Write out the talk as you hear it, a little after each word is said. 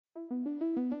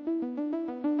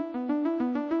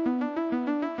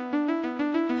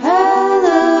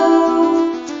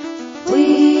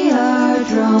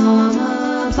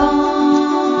Mama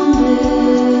bonded.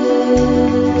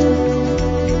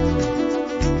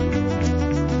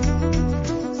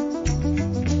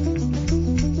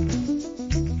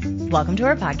 Welcome to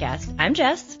our podcast. I'm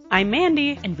Jess. I'm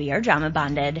Mandy. And we are drama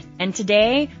bonded. And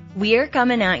today we are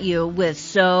coming at you with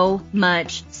so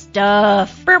much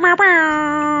stuff.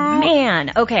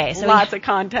 Man. Okay. So lots of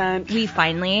content. We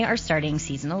finally are starting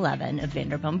season 11 of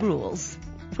Vanderpump Rules.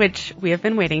 Which we have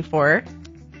been waiting for.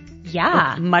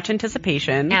 Yeah. With much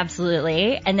anticipation.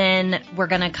 Absolutely. And then we're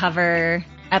going to cover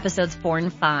episodes 4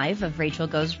 and 5 of Rachel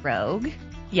Goes Rogue.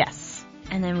 Yes.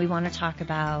 And then we want to talk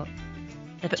about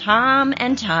the Tom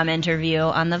and Tom interview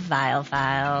on the Viall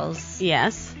Files.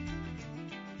 Yes.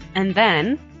 And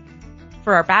then,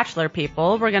 for our Bachelor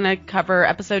people, we're going to cover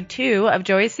episode 2 of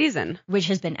Joey's season. Which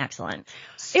has been excellent.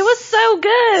 It was so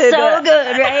good. So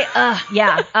good, right?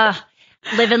 Yeah.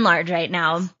 Living large right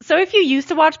now. So if you used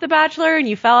to watch The Bachelor and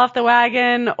you fell off the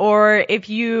wagon, or if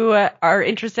you are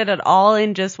interested at all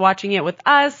in just watching it with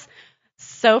us,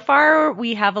 so far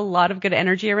we have a lot of good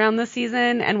energy around this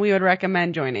season, and we would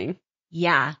recommend joining.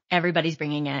 Yeah, everybody's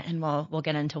bringing it, and we'll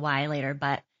get into why later.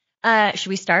 But should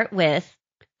we start with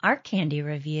our candy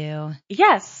review?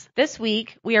 Yes. This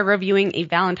week we are reviewing a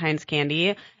Valentine's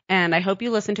candy, and I hope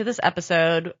you listen to this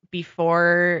episode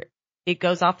before it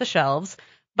goes off the shelves.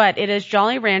 But it is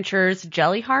Jolly Ranchers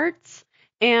Jelly Hearts,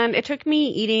 and it took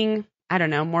me eating, I don't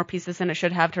know, more pieces than it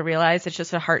should have to realize it's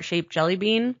just a heart-shaped jelly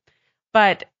bean.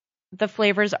 But the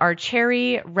flavors are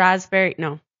cherry,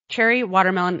 watermelon,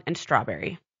 and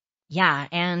strawberry. Yeah,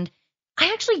 and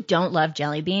I actually don't love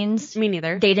jelly beans. Me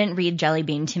neither. They didn't read jelly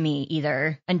bean to me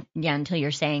either, until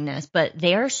you're saying this. But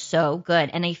they are so good,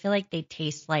 and I feel like they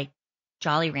taste like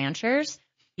Jolly Ranchers.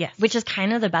 Yes. Which is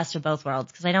kind of the best of both worlds,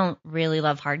 because I don't really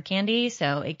love hard candy,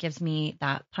 so it gives me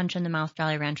that punch-in-the-mouth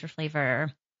Jolly Rancher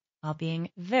flavor while being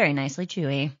very nicely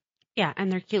chewy. Yeah, and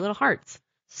they're cute little hearts.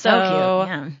 So cute,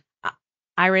 yeah.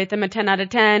 I rate them a 10 out of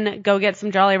 10. Go get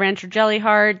some Jolly Rancher Jelly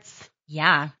Hearts.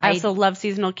 Yeah. I also love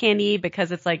seasonal candy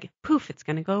because it's like, poof, it's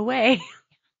going to go away.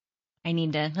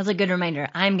 That's a good reminder.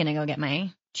 I'm going to go get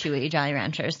my chewy Jolly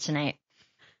Ranchers tonight.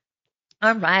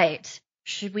 All right.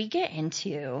 Should we get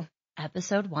into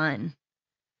episode 1?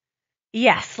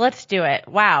 Yes, let's do it.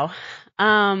 Wow.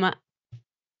 I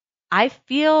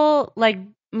feel like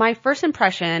my first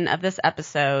impression of this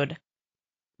episode,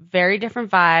 very different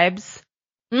vibes.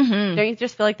 Mm-hmm. Don't you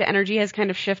just feel like the energy has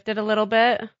kind of shifted a little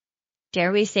bit?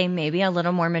 Dare we say maybe a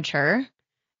little more mature?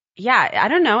 Yeah, I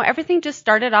don't know. Everything just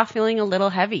started off feeling a little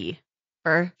heavy.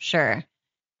 For sure.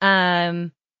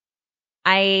 I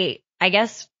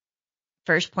guess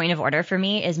first point of order for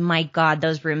me is, my God,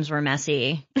 those rooms were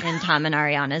messy in Tom and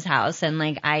Ariana's house.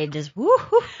 And I just,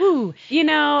 woo-hoo-hoo. You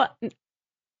know,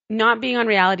 not being on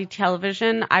reality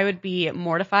television, I would be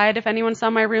mortified if anyone saw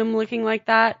my room looking like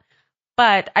that.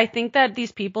 But I think that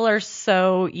these people are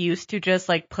so used to just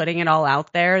putting it all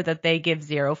out there that they give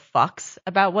zero fucks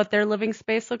about what their living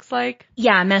space looks like.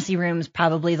 Yeah, messy rooms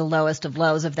probably the lowest of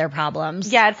lows of their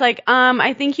problems. Yeah, it's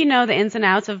I think you know the ins and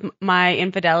outs of my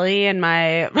infidelity and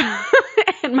my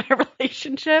and my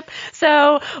relationship.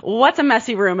 So what's a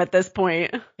messy room at this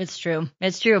point? It's true,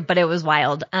 but it was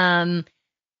wild.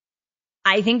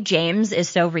 I think James is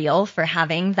so real for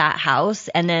having that house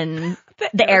and then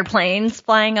the airplanes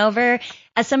flying over.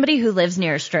 As somebody who lives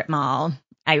near a strip mall,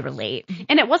 I relate.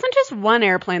 And it wasn't just one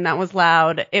airplane that was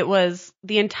loud. It was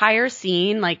the entire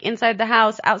scene, inside the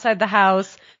house, outside the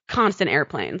house, constant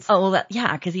airplanes. Oh, well,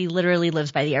 yeah, because he literally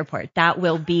lives by the airport. That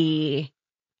will be,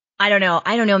 I don't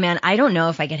know, man. I don't know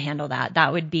if I could handle that.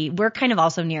 That would be, we're kind of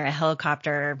also near a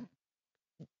helicopter,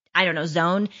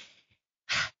 zone.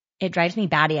 It drives me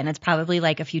batty, and it's probably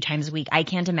a few times a week. I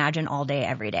can't imagine all day,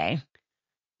 every day.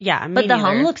 Yeah, but the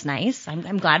home looks nice.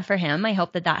 I'm glad for him. I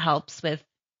hope that helps with.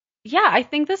 Yeah, I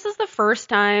think this is the first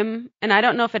time, and I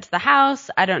don't know if it's the house.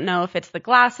 I don't know if it's the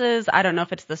glasses. I don't know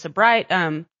if it's the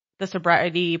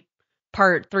sobriety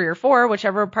part 3 or 4,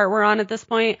 whichever part we're on at this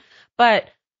point. But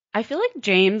I feel like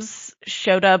James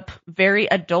showed up very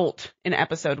adult in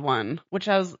episode 1, which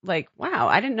I was like, wow,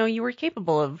 I didn't know you were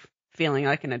capable of feeling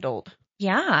like an adult.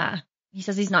 Yeah. He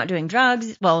says he's not doing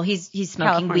drugs. Well, he's smoking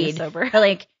California weed. Sober.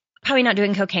 But probably not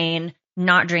doing cocaine,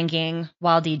 not drinking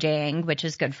while DJing, which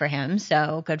is good for him.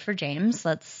 So good for James.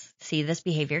 Let's see this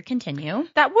behavior continue.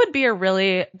 That would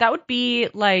be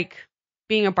like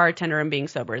being a bartender and being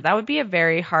sober. That would be a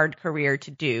very hard career to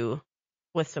do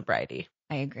with sobriety.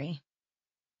 I agree.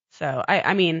 So,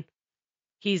 I mean,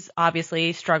 he's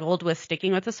obviously struggled with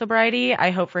sticking with the sobriety. I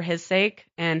hope for his sake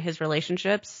and his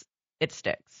relationships, it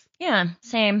sticks. Yeah,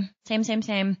 same.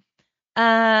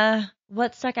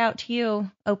 what stuck out to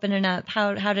you opening up?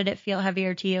 How did it feel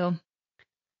heavier to you?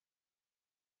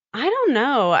 I don't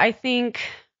know. I think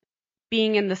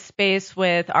being in the space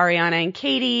with Ariana and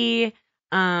Katie,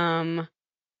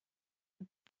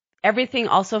 everything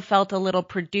also felt a little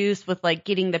produced with like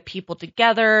getting the people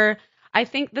together. I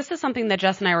think this is something that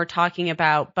Jess and I were talking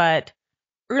about, but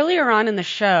earlier on in the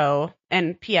show,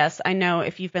 and P.S., I know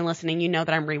if you've been listening, you know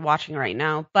that I'm rewatching right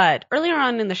now, but earlier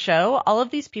on in the show, all of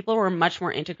these people were much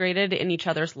more integrated in each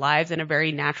other's lives in a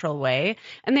very natural way,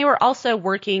 and they were also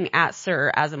working at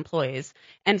SUR as employees.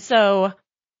 And so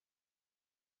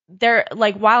there,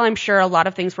 like, while I'm sure a lot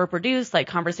of things were produced, like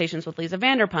conversations with Lisa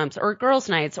Vanderpumps or girls'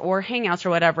 nights or hangouts or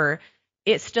whatever,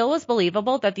 it still was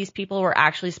believable that these people were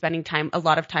actually spending a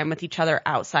lot of time with each other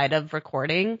outside of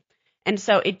recording. And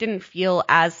so it didn't feel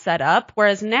as set up.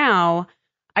 Whereas now,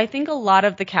 I think a lot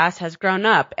of the cast has grown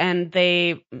up and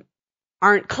they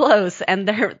aren't close, and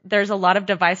there's a lot of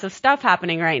divisive stuff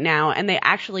happening right now, and they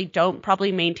actually don't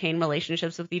probably maintain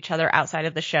relationships with each other outside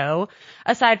of the show,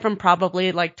 aside from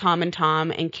probably like Tom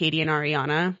and Katie and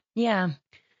Ariana. Yeah.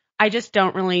 I just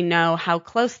don't really know how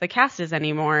close the cast is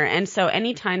anymore. And so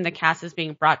anytime the cast is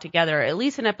being brought together, at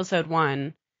least in episode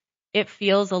 1, it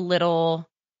feels a little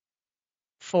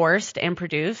forced and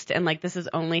produced, and like this is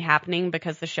only happening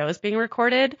because the show is being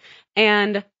recorded.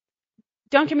 And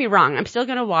don't get me wrong, I'm still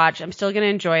going to watch, I'm still going to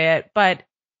enjoy it, but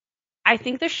I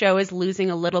think the show is losing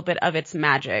a little bit of its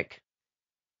magic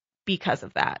because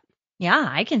of that. Yeah,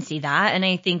 I can see that. And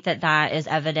I think that is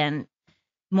evident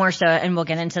more so, and we'll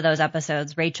get into those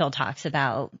episodes. Rachel talks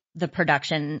about the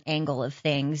production angle of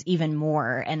things even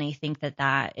more. And I think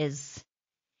that is,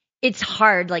 it's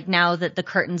hard, like now that the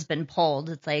curtain's been pulled,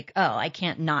 it's like, oh, I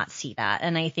can't not see that.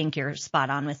 And I think you're spot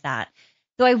on with that.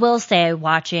 So I will say,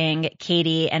 watching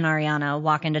Katie and Ariana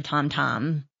walk into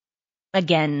Tom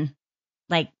again,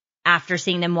 like after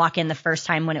seeing them walk in the first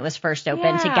time when it was first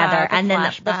opened together, and then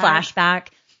the flashback,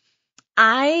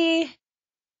 I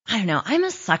don't know, I'm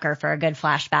a sucker for a good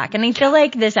flashback. And I feel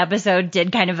like this episode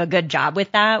did kind of a good job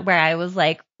with that, where I was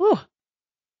like, ooh,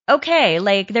 okay,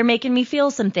 like they're making me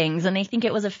feel some things. And I think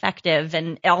it was effective,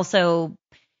 and it also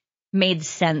made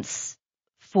sense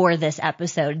for this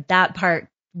episode. That part,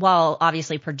 while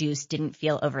obviously produced, didn't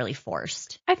feel overly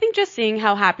forced. I think just seeing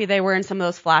how happy they were in some of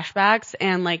those flashbacks,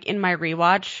 and like in my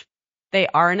rewatch, they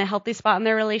are in a healthy spot in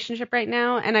their relationship right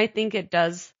now. And I think it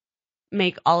does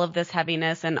make all of this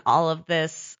heaviness and all of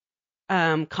this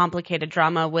complicated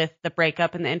drama with the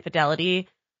breakup and the infidelity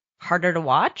harder to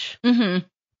watch. Mm-hmm.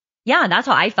 Yeah, that's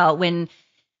how I felt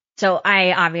so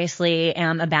I obviously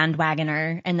am a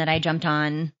bandwagoner, and that I jumped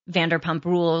on Vanderpump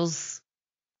Rules.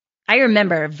 I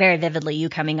remember very vividly you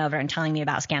coming over and telling me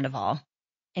about Scandoval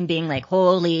and being like,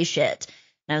 holy shit.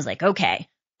 And I was like, okay,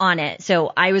 on it.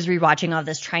 So I was rewatching all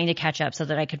this, trying to catch up so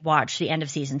that I could watch the end of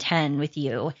season 10 with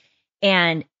you.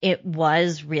 And it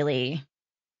was really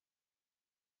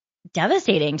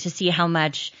devastating to see how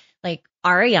much, like,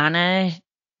 Ariana,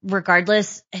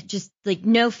 regardless, just like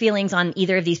no feelings on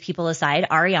either of these people aside,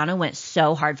 Ariana went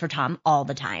so hard for Tom all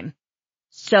the time.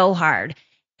 So hard.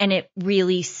 And it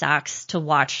really sucks to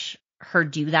watch her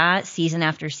do that season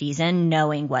after season,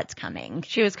 knowing what's coming.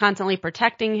 She was constantly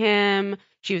protecting him.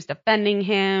 She was defending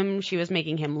him. She was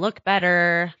making him look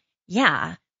better.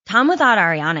 Yeah. Tom without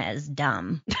Ariana is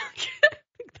dumb.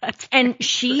 And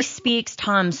she speaks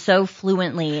Tom so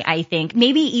fluently, I think,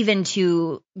 maybe even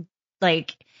to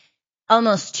like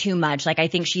almost too much. Like, I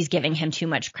think she's giving him too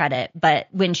much credit. But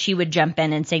when she would jump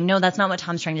in and say, no, that's not what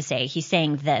Tom's trying to say, he's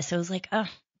saying this, it was like, oh,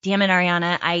 damn it,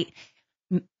 Ariana.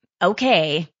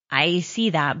 Okay, I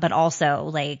see that, but also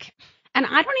like. And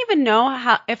I don't even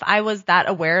know if I was that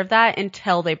aware of that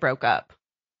until they broke up.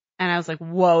 And I was like,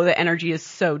 whoa, the energy is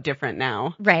so different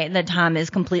now. Right, that Tom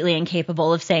is completely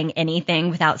incapable of saying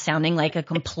anything without sounding like a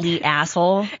complete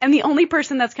asshole. And the only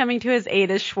person that's coming to his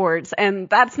aid is Schwartz, and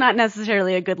that's not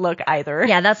necessarily a good look either.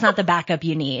 Yeah, that's not the backup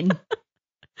you need.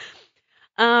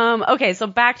 Okay, so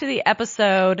back to the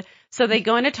episode. So they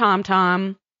go into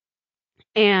Tom,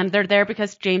 and they're there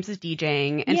because James is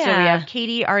DJing. And so we have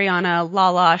Katie, Ariana,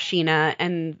 Lala, Sheena,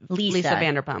 and Lisa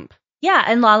Vanderpump. Yeah,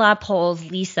 and Lala pulls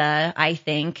Lisa, I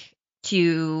think,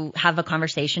 to have a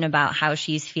conversation about how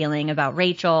she's feeling about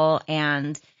Rachel,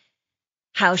 and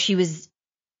how she was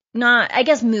not, I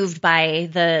guess, moved by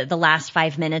the last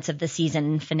 5 minutes of the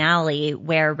season finale,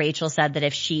 where Rachel said that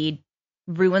if she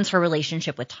ruins her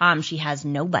relationship with Tom, she has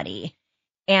nobody.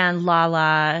 And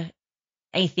Lala,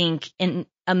 I think, in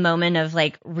a moment of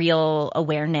like real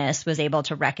awareness, was able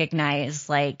to recognize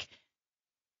like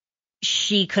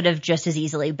she could have just as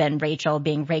easily been Rachel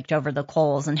being raked over the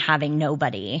coals and having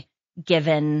nobody,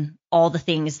 given all the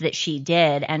things that she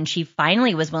did. And she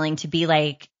finally was willing to be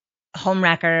like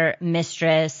homewrecker,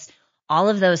 mistress, all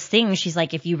of those things. She's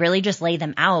like, if you really just lay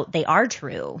them out, they are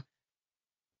true.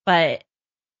 But,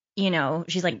 you know,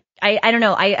 she's like, I don't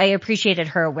know. I appreciated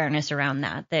her awareness around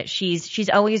that she's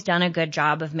always done a good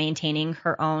job of maintaining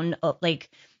her own like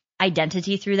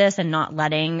identity through this and not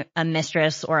letting a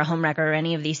mistress or a homewrecker or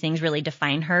any of these things really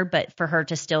define her. But for her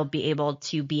to still be able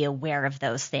to be aware of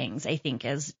those things, I think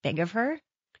is big of her.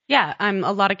 Yeah, I'm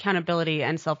a lot of accountability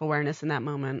and self-awareness in that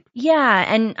moment. Yeah.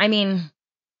 And I mean,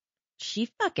 she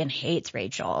fucking hates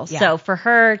Rachel. Yeah. So for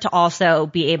her to also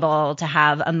be able to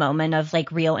have a moment of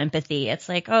like real empathy, it's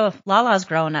like, oh, Lala's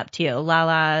growing up too.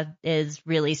 Lala is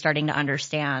really starting to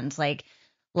understand like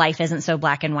life isn't so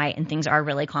black and white and things are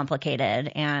really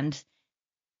complicated and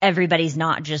everybody's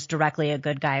not just directly a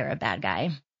good guy or a bad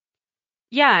guy.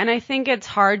 Yeah, and I think it's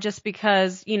hard just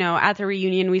because, you know, at the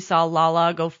reunion we saw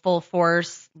Lala go full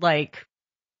force, like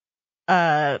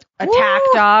attack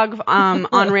dog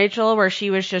on Rachel, where she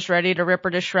was just ready to rip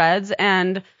her to shreds.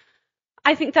 And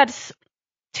I think that's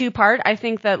two-part. I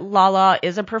think that Lala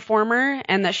is a performer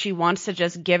and that she wants to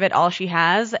just give it all she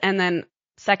has. And then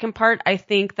second part, I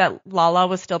think that Lala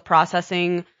was still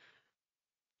processing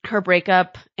her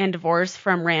breakup and divorce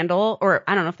from Randall, or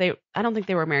I don't think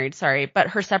they were married, sorry, but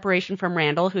her separation from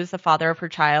Randall, who's the father of her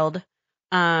child,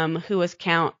 who was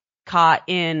caught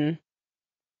in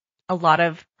a lot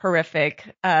of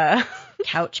horrific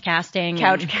couch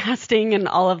casting and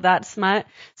all of that smut.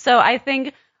 So I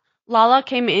think Lala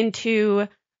came into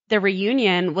the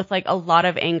reunion with like a lot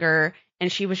of anger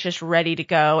and she was just ready to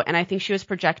go. And I think she was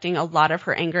projecting a lot of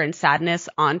her anger and sadness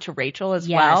onto Rachel as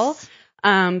well.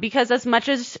 Because as much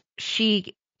as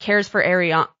she cares for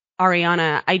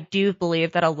Ariana, I do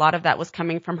believe that a lot of that was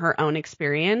coming from her own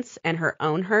experience and her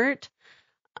own hurt.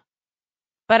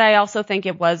 But I also think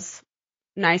it was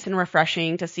nice and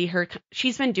refreshing to see her.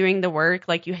 She's been doing the work.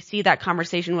 Like you see that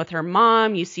conversation with her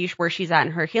mom, you see where she's at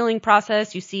in her healing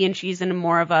process, you see, and she's in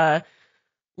more of a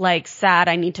like sad,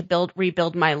 I need to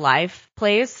rebuild my life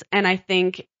place. And I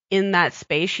think in that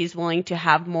space, she's willing to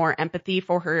have more empathy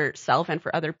for herself and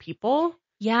for other people.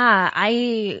 Yeah,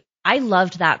 I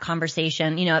loved that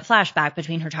conversation. You know, it flashed back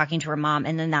between her talking to her mom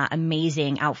and then that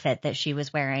amazing outfit that she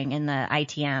was wearing in the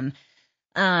ITM.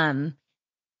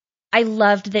 I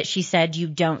loved that she said you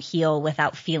don't heal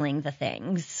without feeling the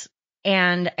things.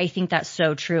 And I think that's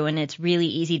so true. And it's really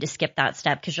easy to skip that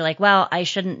step because you're like, well,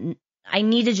 I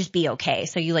need to just be okay.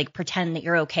 So you like pretend that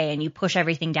you're okay and you push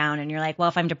everything down and you're like, well,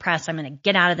 if I'm depressed, I'm going to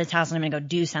get out of this house and I'm going to go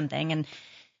do something. And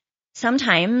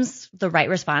sometimes the right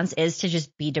response is to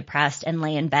just be depressed and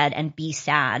lay in bed and be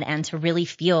sad and to really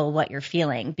feel what you're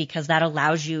feeling because that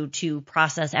allows you to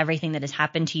process everything that has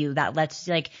happened to you. That lets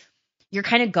like, you're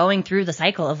kind of going through the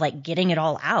cycle of like getting it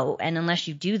all out. And unless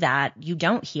you do that, you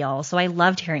don't heal. So I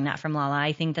loved hearing that from Lala.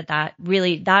 I think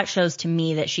that shows to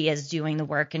me that she is doing the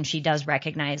work and she does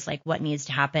recognize like what needs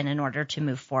to happen in order to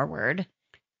move forward.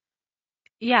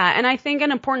 Yeah. And I think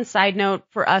an important side note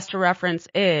for us to reference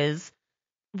is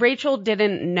Rachel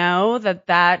didn't know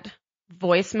that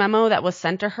voice memo that was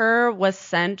sent to her was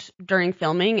sent during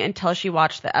filming until she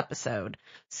watched the episode.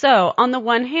 So on the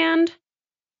one hand,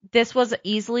 this was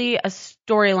easily a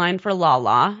storyline for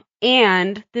Lala.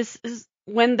 And this is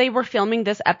when they were filming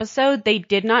this episode, they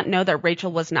did not know that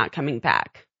Rachel was not coming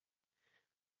back.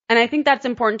 And I think that's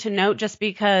important to note just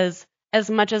because as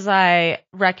much as I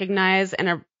recognize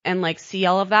and like see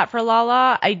all of that for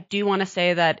Lala, I do want to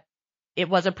say that it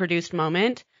was a produced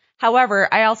moment. However,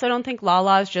 I also don't think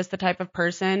Lala is just the type of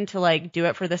person to like do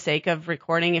it for the sake of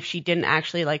recording if she didn't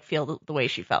actually like feel the way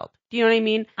she felt. Do you know what I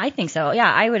mean? I think so.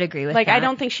 Yeah, I would agree with like, that. I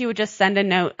don't think she would just send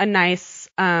a nice,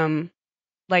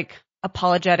 like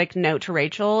apologetic note to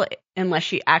Rachel unless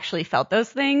she actually felt those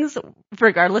things,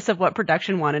 regardless of what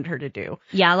production wanted her to do.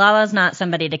 Yeah, Lala's not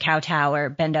somebody to kowtow or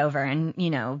bend over and, you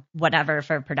know, whatever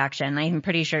for production. I'm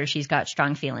pretty sure she's got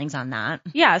strong feelings on that.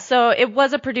 Yeah, so it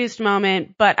was a produced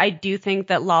moment, but I do think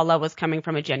that Lala was coming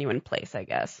from a genuine place, I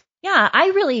guess. Yeah,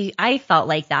 I felt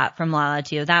like that from Lala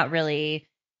too. That's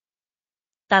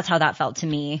how that felt to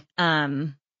me.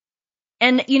 And,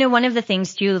 you know, one of the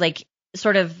things too, like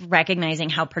sort of recognizing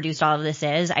how produced all of this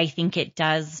is, I think it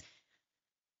does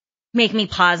make me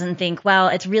pause and think, well,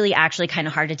 it's really actually kind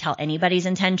of hard to tell anybody's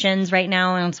intentions right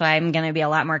now. And so I'm going to be a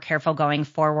lot more careful going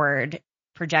forward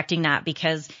projecting that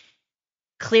because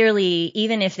clearly,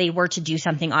 even if they were to do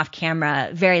something off camera,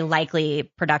 very likely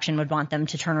production would want them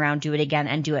to turn around, do it again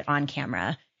and do it on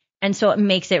camera. And so it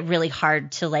makes it really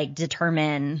hard to like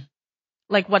determine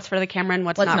Like what's for the camera and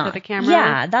what's not for the camera.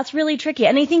 Yeah, that's really tricky.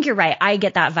 And I think you're right. I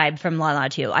get that vibe from Lala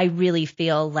too. I really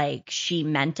feel like she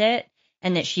meant it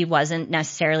and that she wasn't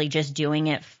necessarily just doing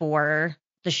it for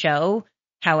the show.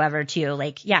 However, too,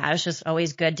 like, yeah, it's just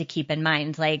always good to keep in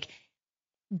mind, like,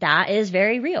 that is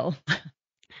very real.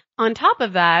 On top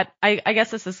of that, I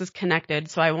guess this is connected,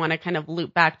 so I want to kind of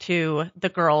loop back to the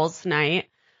girls' night.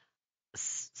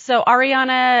 So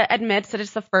Ariana admits that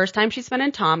it's the first time she's been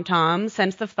in TomTom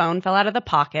since the phone fell out of the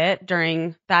pocket.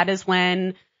 That is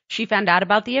when she found out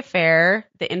about the affair,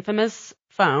 the infamous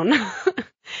phone.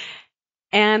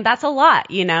 And that's a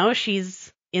lot, you know,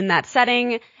 she's in that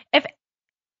setting. If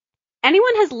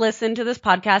anyone has listened to this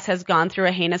podcast, has gone through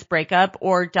a heinous breakup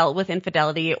or dealt with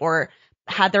infidelity or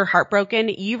had their heart broken,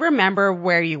 you remember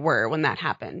where you were when that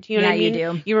happened. You know what I mean?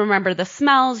 You do. You remember the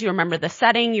smells, you remember the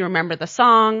setting, you remember the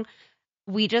song.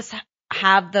 We just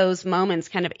have those moments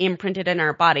kind of imprinted in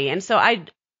our body. And so I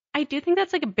do think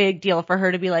that's like a big deal for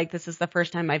her to be like, this is the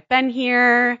first time I've been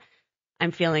here.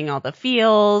 I'm feeling all the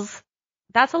feels.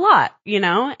 That's a lot, you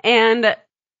know? And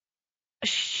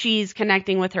she's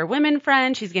connecting with her women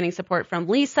friend. She's getting support from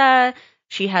Lisa.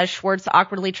 She has Schwartz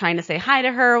awkwardly trying to say hi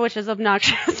to her, which is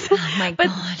obnoxious. Oh my But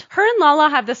God. her and Lala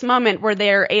have this moment where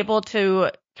they're able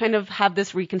to kind of have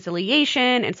this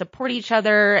reconciliation and support each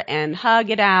other and hug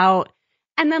it out.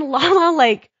 And then Lala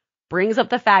like brings up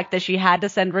the fact that she had to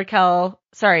send Raquel.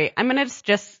 Sorry, I'm going to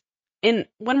just when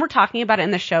we're talking about it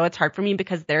in the show, it's hard for me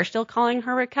because they're still calling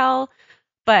her Raquel.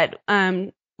 But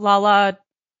Lala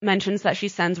mentions that she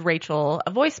sends Rachel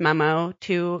a voice memo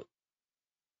to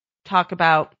talk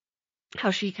about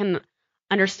how she can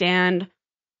understand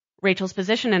Rachel's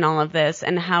position in all of this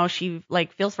and how she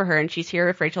like feels for her, and she's here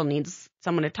if Rachel needs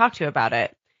someone to talk to about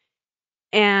it.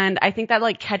 And I think that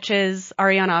like catches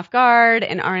Ariana off guard,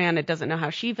 and Ariana doesn't know how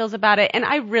she feels about it. And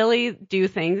I really do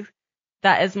think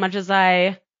that as much as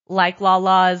I like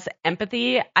Lala's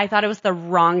empathy, I thought it was the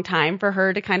wrong time for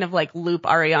her to kind of like loop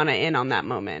Ariana in on that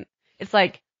moment. It's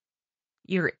like,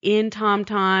 you're in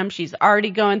TomTom. She's already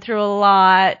going through a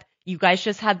lot. You guys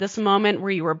just had this moment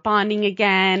where you were bonding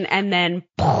again, and then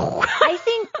I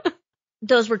think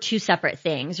those were two separate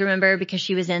things. Remember, because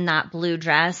she was in that blue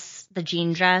dress, the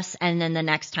jean dress, and then the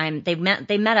next time they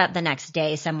met up the next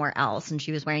day somewhere else, and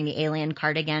she was wearing the alien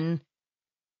cardigan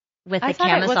with the camisole. I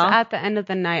thought it was at the end of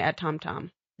the night at TomTom.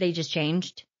 They just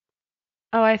changed.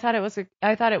 Oh, I thought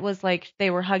it was like they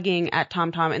were hugging at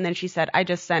TomTom, and then she said, "I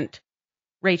just sent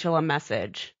Rachel a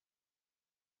message."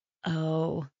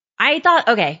 Oh, I thought,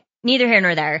 okay, neither here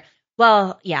nor there.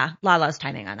 Well, yeah, Lala's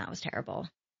timing on that was terrible.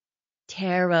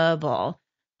 Terrible.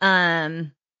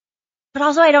 But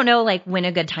also I don't know like when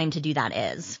a good time to do that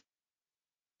is.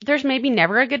 There's maybe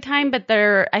never a good time, but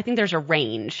I think there's a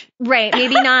range. Right.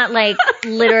 Maybe not like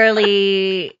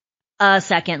literally a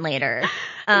second later.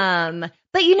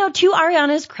 But you know, to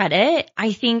Ariana's credit,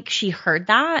 I think she heard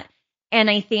that. And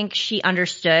I think she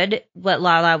understood what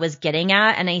Lala was getting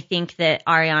at. And I think that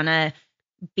Ariana,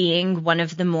 being one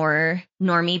of the more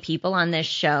normie people on this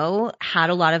show, had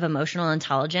a lot of emotional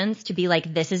intelligence to be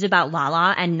like, this is about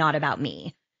Lala and not about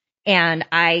me. And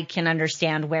I can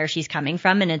understand where she's coming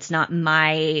from. And it's not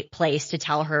my place to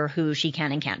tell her who she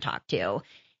can and can't talk to.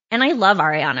 And I love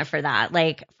Ariana for that.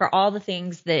 Like, for all the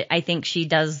things that I think she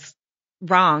does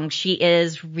wrong, she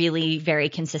is really very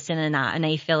consistent in that. And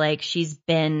I feel like she's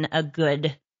been a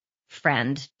good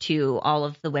friend to all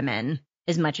of the women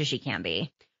as much as she can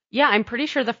be. Yeah, I'm pretty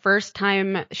sure the first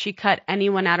time she cut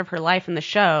anyone out of her life in the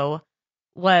show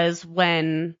was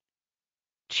when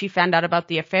she found out about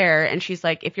the affair, and she's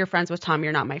like, if you're friends with Tom,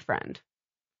 you're not my friend.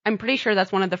 I'm pretty sure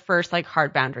that's one of the first like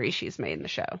hard boundaries she's made in the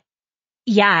show.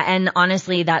 Yeah, and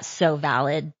honestly, that's so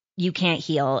valid. You can't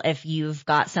heal if you've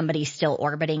got somebody still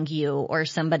orbiting you or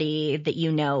somebody that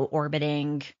you know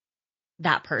orbiting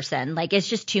that person. Like, it's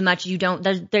just too much.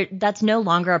 That's no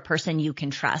longer a person you can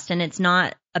trust. And it's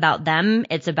not about them.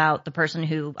 It's about the person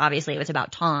who, obviously it was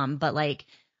about Tom, but like,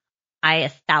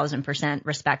 I 1,000%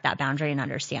 respect that boundary and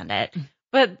understand it.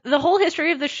 But the whole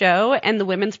history of the show and the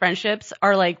women's friendships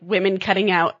are like women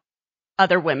cutting out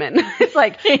other women. It's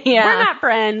like, yeah. We're not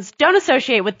friends. Don't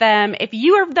associate with them. If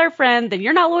you are their friend, then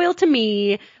you're not loyal to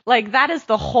me. Like, that is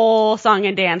the whole song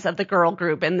and dance of the girl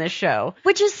group in this show.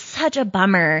 Which is such a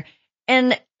bummer.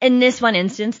 And in this one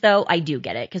instance, though, I do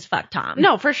get it, because fuck Tom.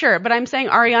 No, for sure. But I'm saying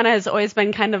Ariana has always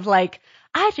been kind of like,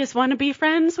 I just want to be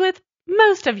friends with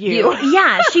most of you.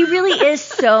 Yeah, she really is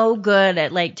so good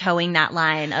at like towing that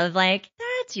line of like,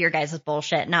 that's your guys'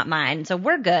 bullshit, not mine. So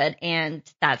we're good. And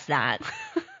that's that.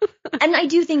 And I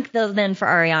do think, though, then for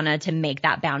Ariana to make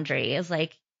that boundary is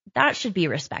like, that should be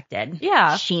respected.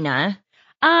 Yeah. Sheena.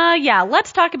 Yeah,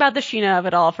 let's talk about the Sheena of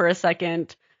it all for a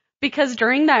second. Because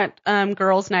during that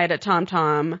girls' night at Tom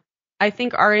Tom, I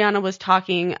think Ariana was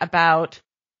talking about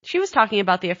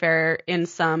the affair in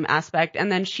some aspect,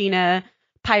 and then Sheena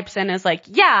pipes in as like,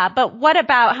 yeah, but what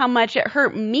about how much it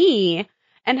hurt me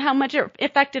and how much it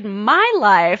affected my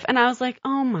life? And I was like,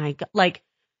 oh my God, like,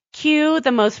 cue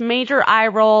the most major eye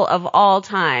roll of all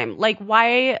time. Like,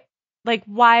 why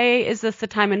is this the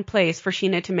time and place for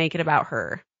Sheena to make it about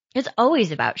her? It's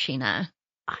always about Sheena.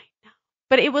 I know.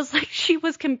 But it was like she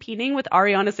was competing with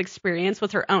Ariana's experience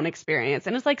with her own experience.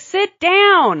 And it's like, sit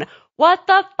down. What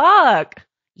the fuck?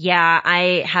 Yeah,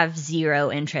 I have zero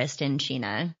interest in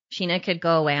Sheena. Sheena could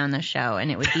go away on the show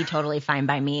and it would be totally fine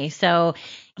by me. So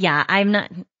yeah,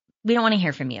 we don't want to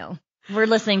hear from you. We're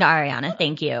listening to Ariana.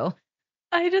 Thank you.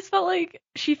 I just felt like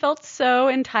she felt so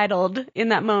entitled in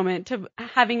that moment to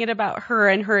having it about her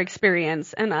and her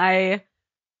experience. And I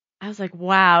was like,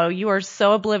 wow, you are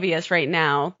so oblivious right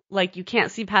now. Like, you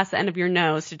can't see past the end of your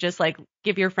nose to just like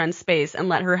give your friend space and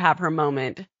let her have her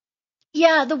moment.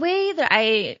 Yeah, the way that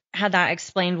I had that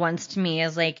explained once to me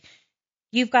is like,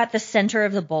 you've got the center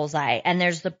of the bullseye and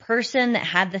there's the person that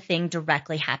had the thing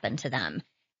directly happen to them.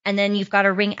 And then you've got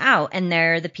a ring out and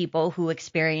they're the people who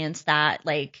experience that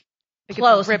like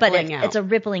close, but it's a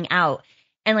rippling out.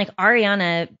 And like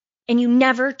Ariana, and you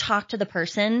never talk to the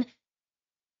person.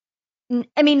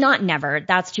 I mean, not never,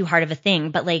 that's too hard of a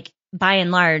thing, but like by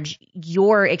and large,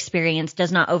 your experience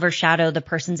does not overshadow the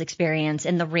person's experience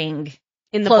in the ring.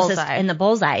 In the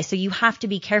bullseye. So you have to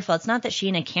be careful. It's not that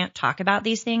Sheena can't talk about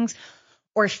these things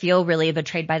or feel really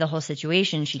betrayed by the whole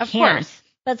situation. She can.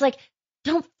 But it's like,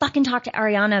 don't fucking talk to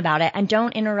Ariana about it and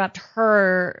don't interrupt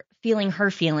her feeling her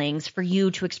feelings for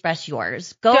you to express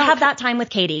yours. Go have that time with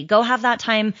Katie. Go have that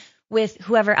time with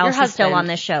whoever else is still on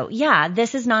this show. Yeah,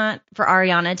 this is not for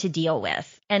Ariana to deal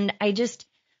with. And I just,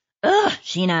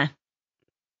 Sheena.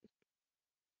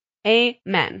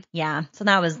 Amen. Yeah, so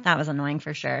that was annoying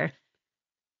for sure.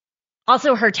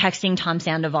 Also, her texting Tom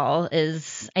Sandoval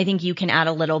is, I think you can add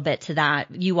a little bit to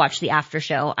that. You watched the after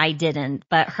show. I didn't.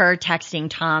 But her texting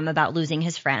Tom about losing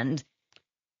his friend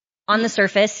on the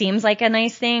surface seems like a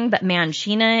nice thing. But man,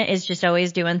 Sheena is just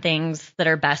always doing things that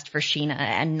are best for Sheena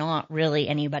and not really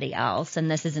anybody else. And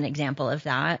this is an example of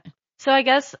that. So I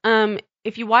guess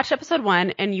if you watched episode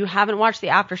 1 and you haven't watched the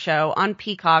after show, on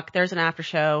Peacock, there's an after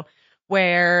show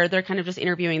where they're kind of just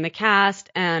interviewing the cast,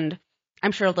 and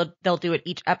I'm sure they'll do it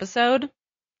each episode.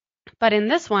 But in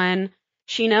this one,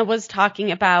 Sheena was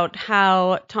talking about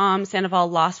how Tom Sandoval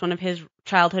lost one of his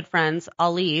childhood friends,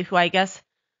 Ali, who I guess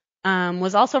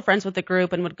was also friends with the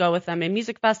group and would go with them in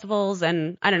music festivals.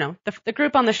 And I don't know, the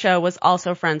group on the show was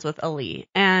also friends with Ali.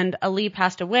 And Ali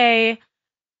passed away.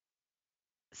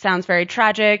 Sounds very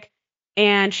tragic.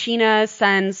 And Sheena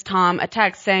sends Tom a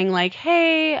text saying like,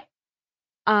 hey,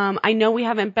 I know we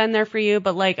haven't been there for you,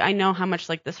 but like, I know how much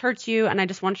like this hurts you. And I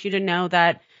just want you to know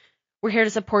that we're here to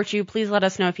support you. Please let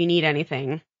us know if you need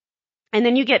anything. And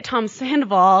then you get Tom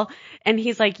Sandoval and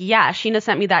he's like, yeah, Sheena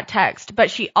sent me that text,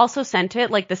 but she also sent it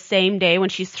like the same day when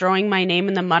she's throwing my name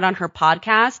in the mud on her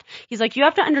podcast. He's like, you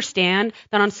have to understand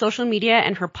that on social media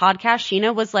and her podcast,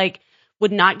 Sheena was like,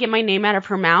 would not get my name out of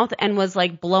her mouth and was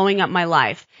like blowing up my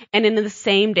life. And in the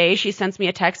same day, she sends me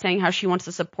a text saying how she wants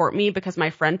to support me because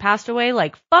my friend passed away.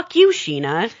 Like, fuck you,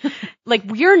 Sheena. Like,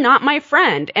 you're not my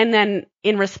friend. And then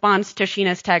in response to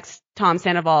Sheena's text, Tom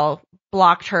Sandoval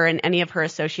blocked her in any of her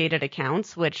associated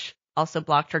accounts, which also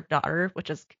blocked her daughter,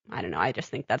 which is, I don't know, I just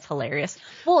think that's hilarious.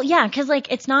 Well, yeah, because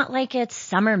like it's not like it's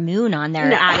Summer Moon on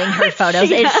there adding her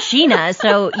photos. It's Sheena.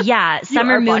 So yeah,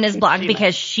 Summer Moon is blocked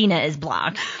because Sheena is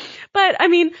blocked. But I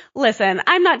mean, listen,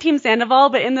 I'm not Team Sandoval,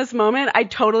 but in this moment, I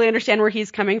totally understand where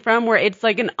he's coming from, where it's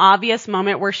like an obvious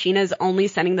moment where Sheena's only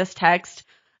sending this text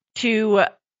to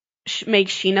make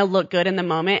Sheena look good in the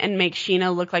moment and make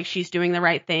Sheena look like she's doing the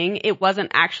right thing. It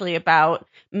wasn't actually about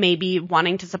maybe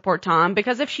wanting to support Tom,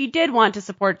 because if she did want to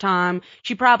support Tom,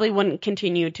 she probably wouldn't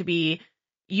continue to be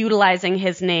utilizing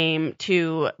his name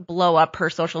to blow up her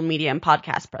social media and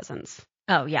podcast presence.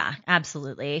 Oh yeah,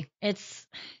 absolutely. It's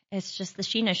just the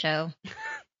Sheena show.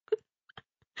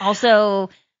 Also,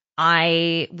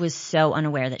 I was so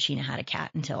unaware that Sheena had a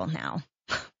cat until now.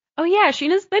 Oh yeah,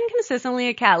 Sheena's been consistently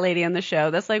a cat lady on the show.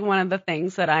 That's like one of the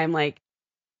things that I'm like,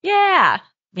 yeah.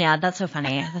 Yeah, that's so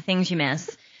funny. The things you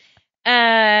miss.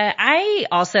 I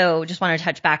also just want to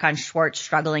touch back on Schwartz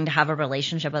struggling to have a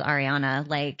relationship with Ariana.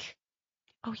 Like,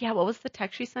 oh yeah, what was the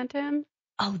text she sent him?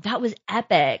 Oh, that was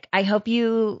epic. I hope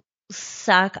you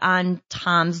suck on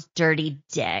Tom's dirty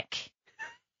dick.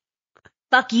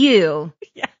 Fuck you.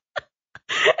 Yeah.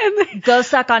 And then, go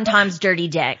suck on Tom's dirty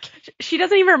dick. she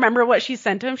doesn't even remember what she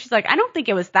sent to him. She's like, I don't think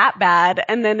it was that bad.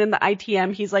 And then in the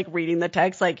ITM, he's like reading the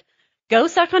text, like, go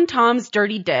suck on Tom's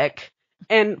dirty dick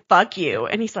and fuck you.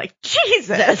 And he's like,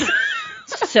 Jesus.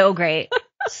 So great.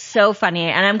 So funny.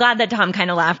 And I'm glad that Tom kind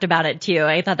of laughed about it too.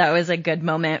 I thought that was a good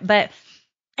moment. But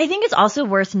I think it's also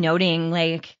worth noting,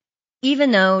 like,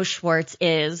 even though Schwartz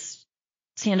is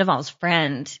Sandoval's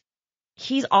friend,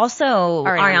 he's also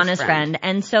Ariana's friend.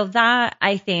 And so that,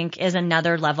 I think, is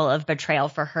another level of betrayal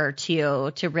for her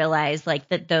too, to realize like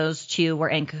that those two were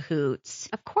in cahoots.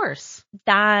 Of course.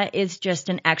 That is just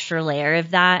an extra layer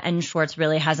of that. And Schwartz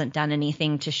really hasn't done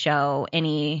anything to show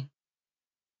any,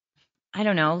 I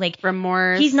don't know, like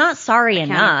remorse. He's not sorry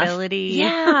enough.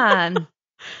 Yeah.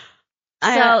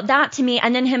 So that to me,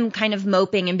 and then him kind of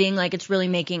moping and being like, it's really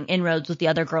making inroads with the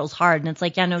other girls hard. And it's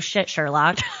like, yeah, no shit,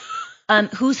 Sherlock.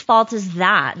 Whose fault is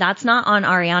that? That's not on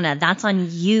Ariana. That's on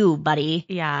you, buddy.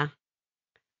 Yeah.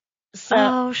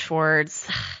 So Schwartz.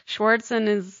 Schwartz and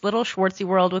his little Schwartzy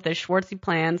world with his Schwartzy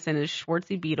plants and his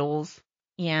Schwartzy beetles.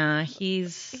 Yeah,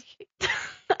 he's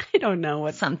I don't know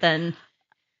what something.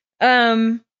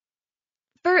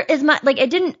 For as much like it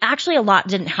didn't actually a lot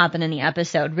didn't happen in the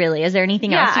episode, really. Is there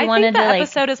anything else you wanted to like? I think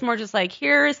the episode is more just like,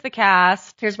 here's the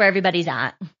cast. Here's where everybody's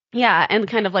at. Yeah, and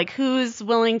kind of like who's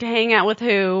willing to hang out with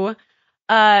who.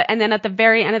 And then at the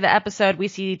very end of the episode, we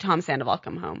see Tom Sandoval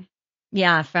come home.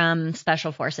 Yeah, from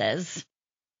Special Forces.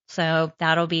 So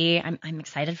that'll be, I'm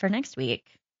excited for next week.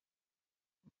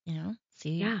 You know,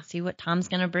 see what Tom's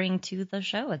going to bring to the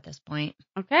show at this point.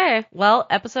 Okay. Well,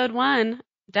 episode 1,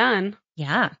 done.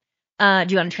 Yeah. Do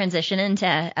you want to transition into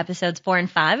episodes 4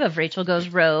 and 5 of Rachel Goes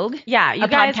Rogue? Yeah. A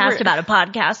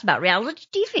podcast about reality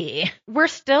TV. We're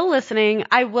still listening.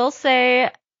 I will say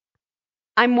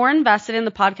I'm more invested in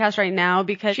the podcast right now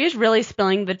because she's really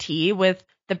spilling the tea with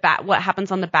what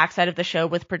happens on the backside of the show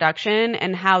with production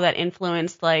and how that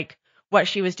influenced like what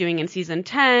she was doing in season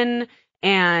 10.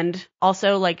 And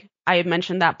also like I had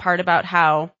mentioned that part about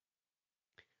how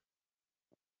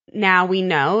now we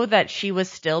know that she was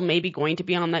still maybe going to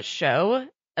be on that show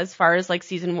as far as like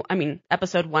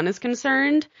episode 1 is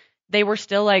concerned. They were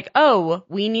still like, oh,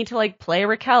 we need to like play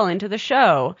Raquel into the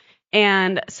show.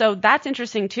 And so that's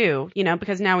interesting too, you know,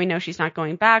 because now we know she's not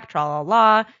going back,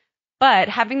 tra-la-la. But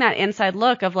having that inside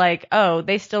look of like, oh,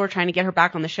 they still were trying to get her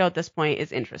back on the show at this point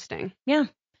is interesting. Yeah.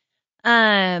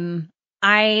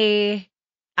 I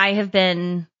have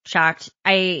been shocked.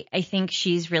 I think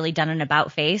she's really done an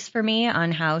about face for me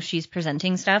on how she's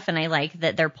presenting stuff. And I like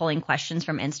that they're pulling questions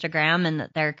from Instagram and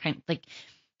that they're kind of like,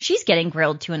 she's getting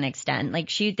grilled to an extent. Like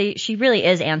she really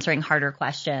is answering harder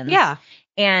questions. Yeah.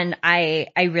 And I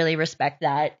really respect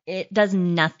that. It does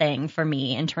nothing for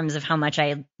me in terms of how much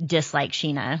I dislike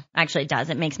Sheena. Actually, it does.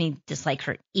 It makes me dislike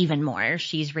her even more.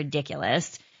 She's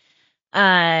ridiculous.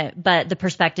 But the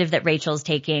perspective that Rachel's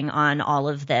taking on all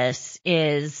of this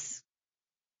is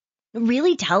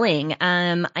really telling.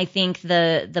 I think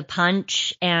the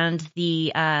punch and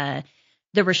the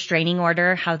restraining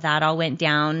order, how that all went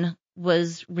down,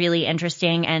 was really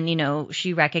interesting. And, you know,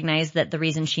 she recognized that the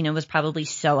reason Sheena was probably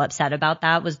so upset about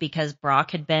that was because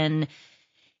Brock had been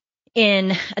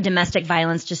in a domestic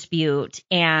violence dispute,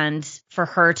 and for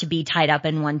her to be tied up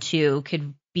in one too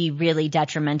could be really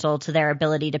detrimental to their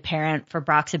ability to parent, for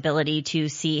Brock's ability to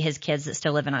see his kids that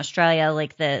still live in Australia.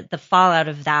 Like the fallout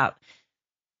of that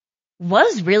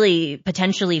was really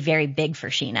potentially very big for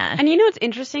Sheena. And you know what's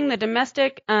interesting? The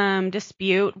domestic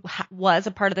dispute was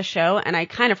a part of the show, and I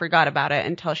kind of forgot about it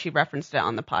until she referenced it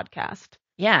on the podcast.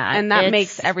 Yeah. And that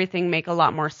makes everything make a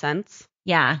lot more sense.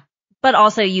 Yeah. But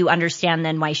also you understand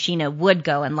then why Sheena would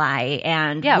go and lie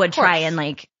and would try and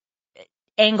like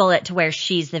angle it to where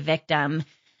she's the victim.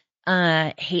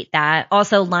 Hate that.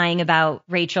 Also lying about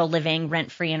Rachel living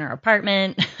rent-free in her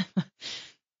apartment.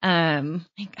 God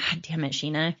damn it,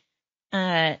 Sheena.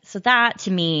 So that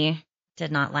to me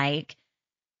did not like.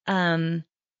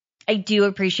 I do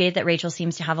appreciate that Rachel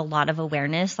seems to have a lot of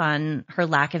awareness on her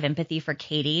lack of empathy for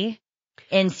Katie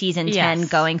in season 10,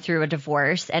 going through a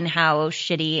divorce, and how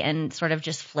shitty and sort of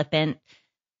just flippant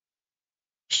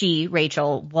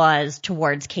Rachel was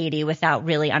towards Katie without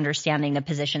really understanding the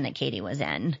position that Katie was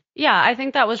in. Yeah, I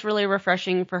think that was really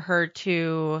refreshing for her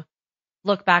to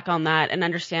look back on that and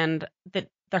understand that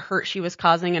the hurt she was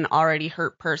causing an already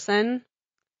hurt person.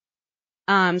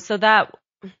 So that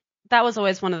was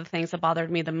always one of the things that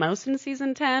bothered me the most in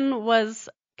season 10, was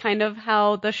kind of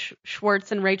how the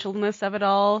Schwartz and Rachelness of it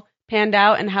all panned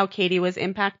out and how Katie was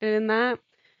impacted in that.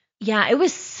 Yeah, it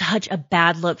was such a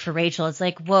bad look for Rachel. It's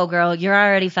like, whoa, girl, you're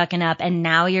already fucking up, and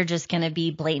now you're just going to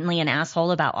be blatantly an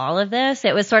asshole about all of this.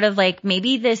 It was sort of like,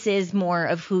 maybe this is more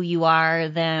of who you are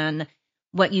than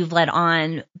what you've led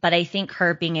on. But I think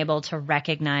her being able to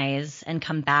recognize and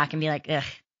come back and be like, ugh,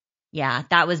 yeah,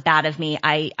 that was bad of me.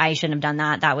 I shouldn't have done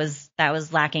that. That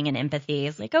was lacking in empathy.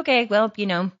 It's like, okay, well, we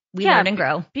learn and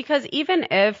grow. Because even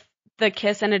if the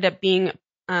kiss ended up being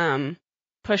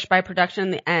pushed by production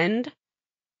in the end,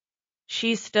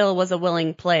 she still was a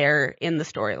willing player in the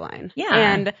storyline. Yeah.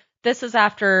 And this is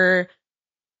after,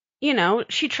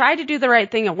 she tried to do the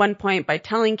right thing at one point by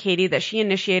telling Katie that she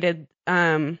initiated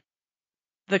the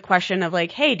question of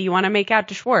like, hey, do you want to make out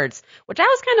to Schwartz? Which I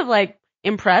was kind of like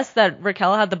impressed that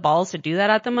Raquel had the balls to do that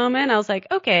at the moment. I was like,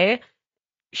 okay,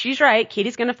 she's right.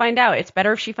 Katie's going to find out. It's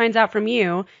better if she finds out from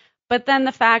you. But then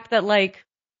the fact that like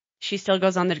she still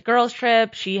goes on the girls'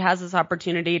 trip, she has this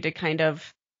opportunity to kind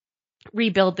of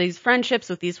rebuild these friendships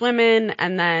with these women,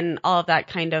 and then all of that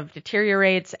kind of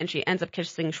deteriorates and she ends up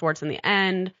kissing Schwartz in the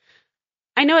end.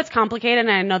 I know it's complicated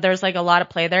and I know there's like a lot of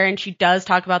play there, and she does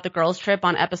talk about the girls' trip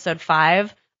on episode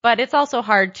 5, but it's also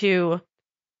hard to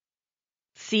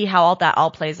see how all that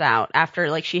plays out after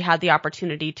like she had the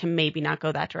opportunity to maybe not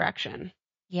go that direction.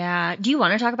 Yeah. Do you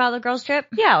want to talk about the girls' trip?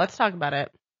 Yeah, let's talk about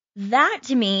it. That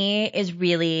to me is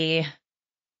really,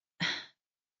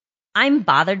 I'm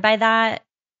bothered by that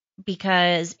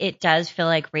because it does feel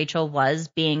like Rachel was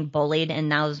being bullied in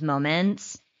those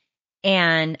moments.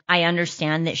 And I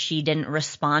understand that she didn't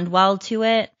respond well to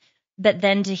it. But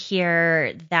then to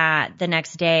hear that the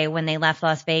next day when they left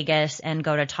Las Vegas and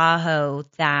go to Tahoe,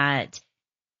 that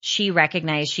she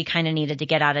recognized she kind of needed to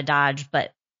get out of Dodge,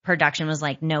 but production was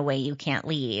like, no way, you can't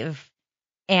leave.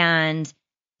 And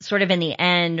sort of in the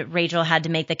end, Rachel had to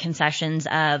make the concessions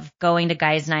of going to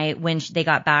guys' night when they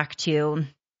got back to,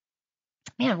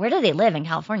 man, where do they live in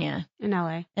California? In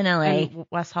LA. In LA. And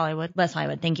West Hollywood. West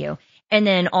Hollywood, thank you. And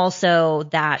then also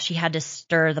that she had to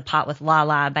stir the pot with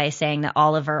Lala by saying that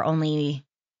Oliver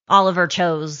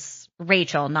chose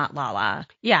Rachel, not Lala.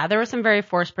 Yeah, there were some very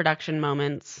forced production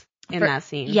moments in that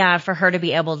scene. Yeah, for her to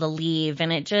be able to leave.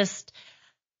 And it just,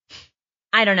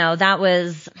 I don't know,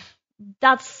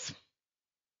 that's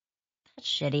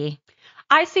shitty.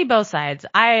 I see both sides.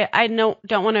 I don't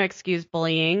want to excuse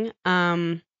bullying.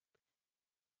 But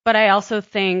I also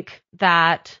think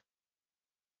that,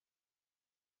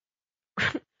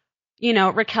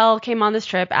 Raquel came on this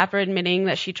trip after admitting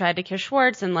that she tried to kiss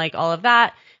Schwartz and like all of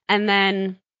that. And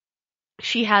then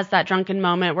she has that drunken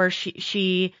moment where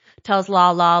she tells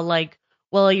Lala like,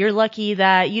 well, you're lucky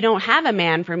that you don't have a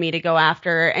man for me to go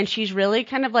after. And she's really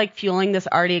kind of like fueling this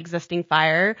already existing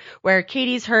fire where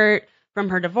Katie's hurt from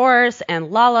her divorce and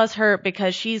Lala's hurt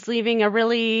because she's leaving a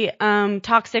really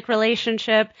toxic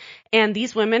relationship. And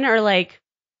these women are like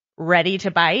ready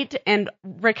to bite. And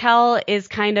Raquel is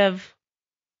kind of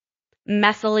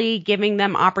messily giving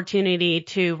them opportunity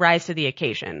to rise to the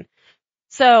occasion.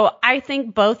 So I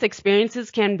think both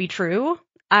experiences can be true.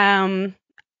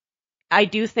 I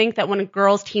do think that when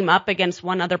girls team up against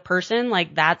one other person,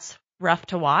 like that's rough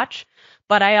to watch.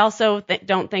 But I also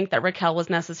don't think that Raquel was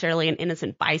necessarily an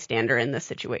innocent bystander in this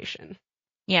situation.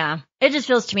 Yeah. It just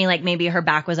feels to me like maybe her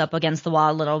back was up against the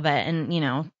wall a little bit and,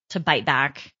 to bite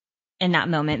back in that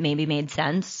moment maybe made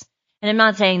sense. And I'm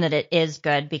not saying that it is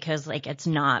good because like it's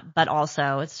not, but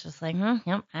also it's just like,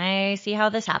 yep, I see how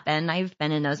this happened. I've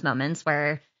been in those moments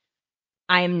where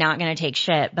I'm not going to take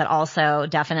shit, but also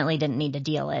definitely didn't need to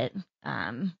deal it.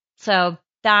 So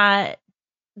that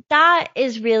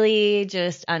is really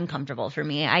just uncomfortable for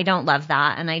me. I don't love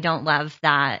that. And I don't love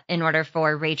that in order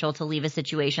for Rachel to leave a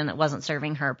situation that wasn't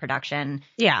serving her production.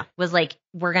 Yeah. Was like,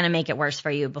 we're going to make it worse for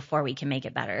you before we can make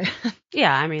it better.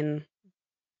 Yeah. I mean,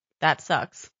 that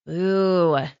sucks.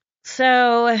 Ooh.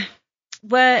 So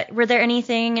were there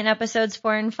anything in episodes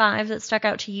 4 and 5 that stuck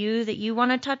out to you that you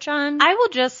want to touch on? I will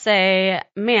just say,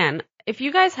 man, if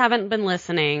you guys haven't been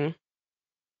listening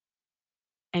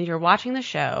and you're watching the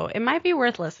show, it might be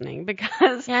worth listening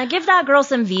because give that girl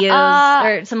some views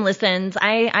or some listens.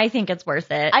 I think it's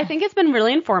worth it. I think it's been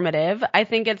really informative. I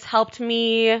think it's helped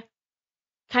me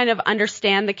kind of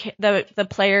understand the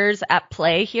players at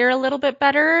play here a little bit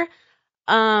better.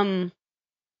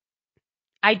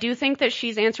 I do think that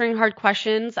she's answering hard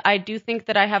questions. I do think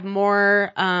that I have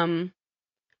more, I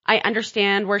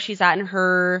understand where she's at in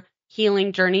her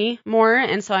healing journey more,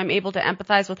 and so I'm able to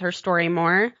empathize with her story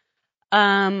more.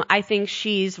 I think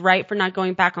she's right for not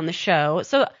going back on the show.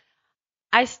 So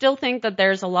I still think that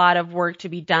there's a lot of work to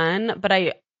be done, but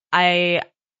I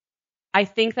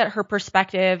think that her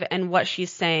perspective and what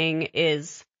she's saying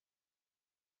is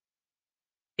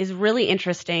really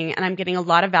interesting, and I'm getting a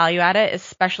lot of value at it,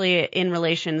 especially in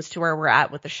relations to where we're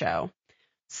at with the show.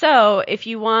 So if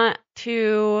you want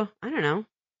to, I don't know,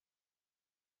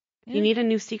 you need a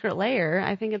new secret layer.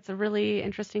 I think it's a really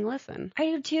interesting listen. I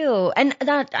do too. And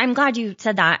that I'm glad you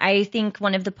said that. I think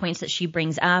one of the points that she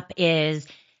brings up is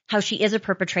how she is a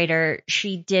perpetrator.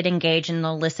 She did engage in an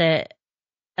illicit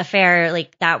affair.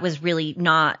 Like that was really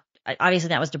not, obviously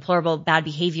that was deplorable, bad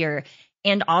behavior.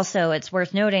 And also it's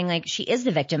worth noting, like she is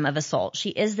the victim of assault. She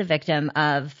is the victim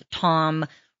of Tom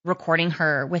recording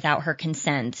her without her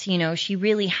consent. You know, she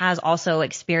really has also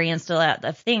experienced a lot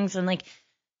of things. And like,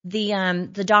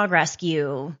 the dog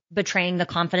rescue, betraying the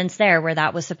confidence there where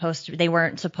that was they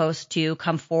weren't supposed to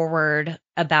come forward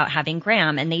about having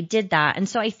Graham, and they did that. And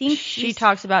so I think she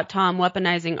talks about Tom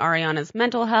weaponizing Ariana's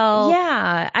mental health.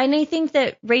 Yeah. And I think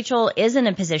that Rachel is in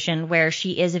a position where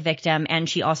she is a victim and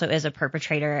she also is a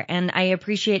perpetrator. And I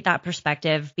appreciate that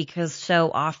perspective because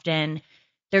so often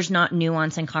there's not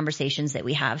nuance in conversations that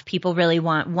we have. People really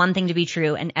want one thing to be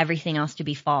true and everything else to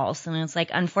be false. And it's like,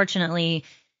 unfortunately,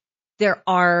 there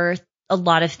are a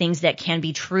lot of things that can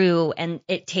be true, and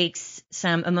it takes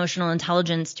some emotional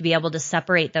intelligence to be able to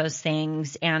separate those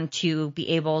things and to be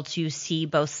able to see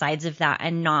both sides of that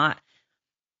and not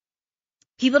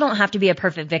 – people don't have to be a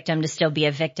perfect victim to still be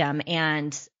a victim.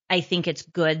 And I think it's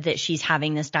good that she's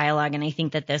having this dialogue, and I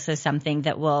think that this is something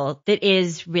that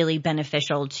is really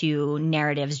beneficial to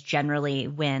narratives generally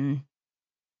when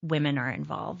women are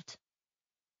involved.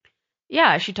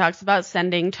 Yeah, she talks about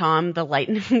sending Tom the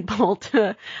lightning bolt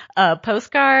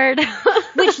postcard.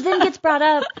 Which then gets brought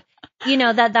up, you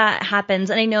know, that happens.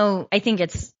 And I think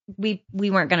it's, we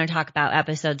weren't going to talk about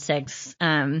episode 6.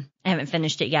 I haven't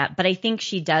finished it yet, but I think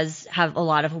she does have a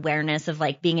lot of awareness of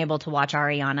like being able to watch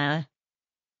Ariana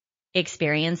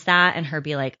experience that and her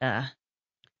be like,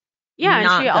 yeah, and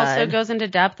she good. also goes into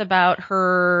depth about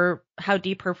how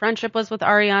deep her friendship was with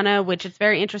Ariana, which is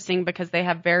very interesting because they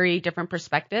have very different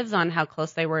perspectives on how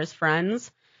close they were as friends.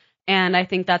 And I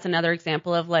think that's another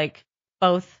example of like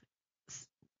both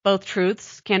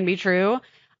truths can be true.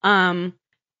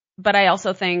 But I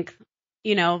also think,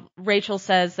 you know, Rachel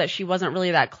says that she wasn't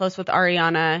really that close with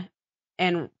Ariana,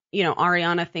 and, you know,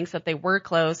 Ariana thinks that they were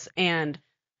close. And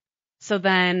so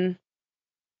then,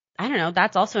 I don't know,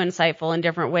 that's also insightful in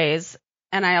different ways.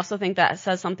 And I also think that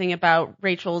says something about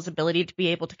Rachel's ability to be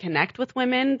able to connect with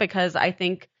women, because I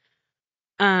think,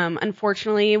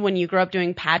 unfortunately, when you grow up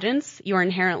doing pageants, you're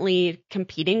inherently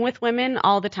competing with women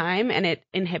all the time, and it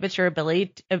inhibits your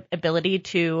ability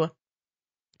to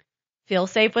feel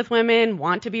safe with women,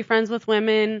 want to be friends with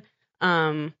women.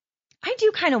 I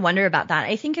do kind of wonder about that.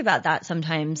 I think about that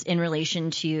sometimes in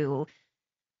relation to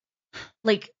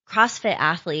like CrossFit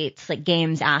athletes, like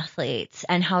games athletes,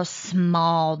 and how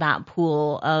small that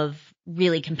pool of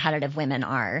really competitive women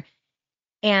are,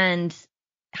 and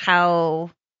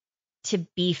how to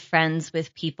be friends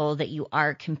with people that you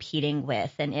are competing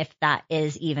with, and if that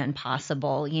is even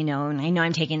possible, you know. And I know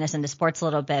I'm taking this into sports a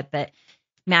little bit, but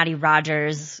Maddie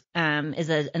Rogers is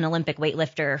an Olympic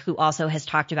weightlifter who also has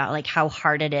talked about like how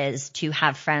hard it is to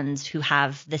have friends who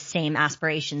have the same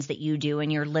aspirations that you do,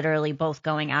 and you're literally both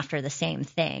going after the same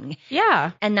thing.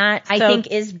 Yeah. And that I think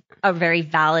is a very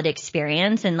valid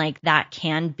experience, and like that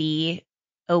can be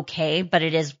okay, but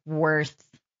it is worth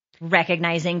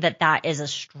recognizing that that is a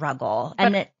struggle,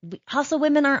 and that also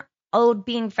women aren't owed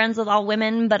being friends with all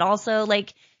women, but also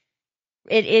like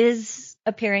it is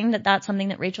appearing that that's something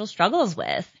that Rachel struggles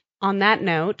with. On that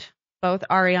note, both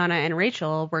Ariana and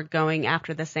Rachel were going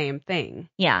after the same thing.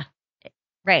 Yeah,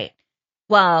 right.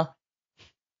 Well,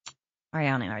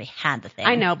 Ariana already had the thing.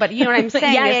 I know, but you know what I'm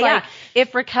saying? Yeah.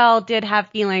 If Raquel did have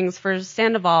feelings for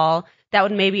Sandoval, that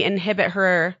would maybe inhibit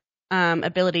her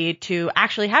ability to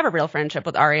actually have a real friendship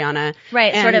with Ariana.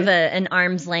 Right, and sort of an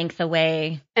arm's length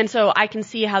away. And so I can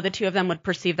see how the two of them would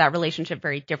perceive that relationship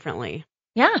very differently.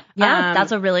 Yeah,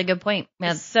 that's a really good point.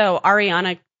 Yeah. So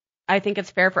Ariana, I think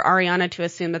it's fair for Ariana to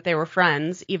assume that they were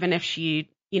friends, even if she,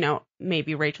 you know,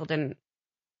 maybe Rachel didn't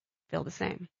feel the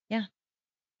same. Yeah.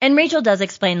 And Rachel does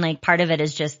explain, like, part of it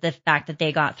is just the fact that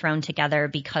they got thrown together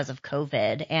because of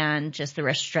COVID and just the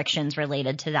restrictions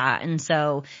related to that. And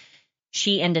so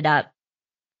she ended up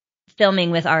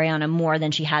filming with Ariana more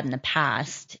than she had in the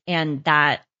past. And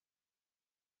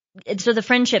so the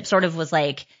friendship sort of was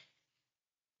like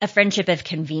a friendship of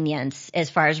convenience as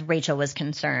far as Rachel was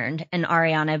concerned. And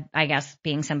Ariana, I guess,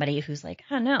 being somebody who's like,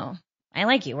 oh, no, I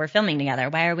like you. We're filming together.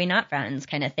 Why are we not friends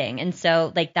kind of thing. And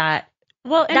so like that.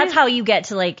 Well, that's how you get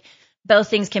to like both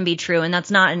things can be true. And that's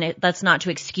not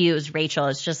to excuse Rachel.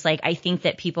 It's just like I think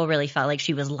that people really felt like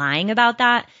she was lying about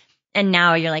that. And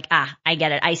now you're like, I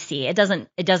get it. I see. It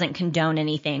doesn't condone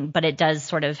anything, but it does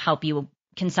sort of help you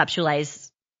conceptualize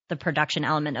the production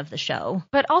element of the show.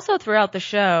 But also throughout the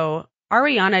show,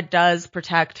 Ariana does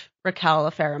protect Raquel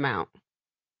a fair amount.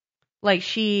 Like,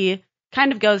 she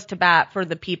kind of goes to bat for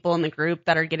the people in the group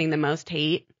that are getting the most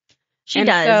hate. She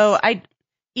does. So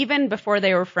even before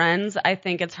they were friends, I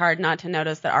think it's hard not to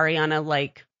notice that Ariana,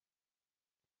 like,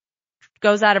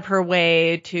 goes out of her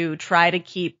way to try to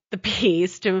keep the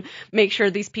peace, to make sure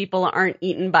these people aren't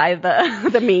eaten by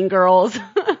the mean girls.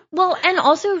 Well, and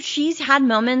also she's had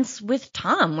moments with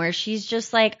Tom where she's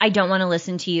just like, I don't want to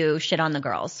listen to you shit on the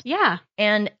girls. Yeah.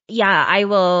 And yeah, I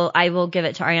will give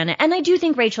it to Ariana. And I do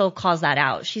think Rachel calls that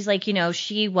out. She's like,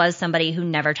 she was somebody who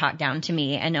never talked down to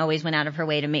me and always went out of her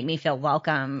way to make me feel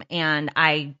welcome. And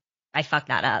I fucked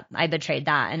that up. I betrayed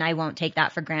that, and I won't take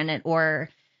that for granted. Or,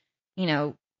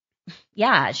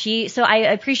 yeah, so I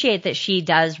appreciate that she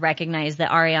does recognize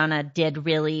that Ariana did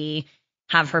really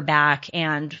have her back,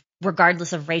 and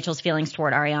regardless of Rachel's feelings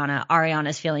toward Ariana,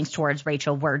 Ariana's feelings towards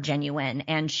Rachel were genuine,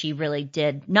 and she really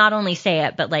did not only say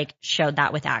it, but like showed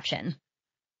that with action.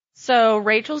 So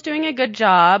Rachel's doing a good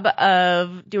job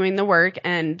of doing the work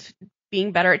and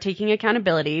being better at taking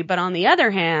accountability. But on the other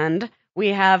hand, we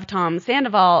have Tom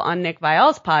Sandoval on Nick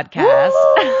Viall's podcast.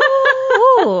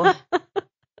 Ooh.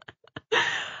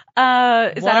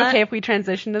 Is that okay if we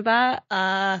transition to that?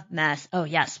 Mess. Oh,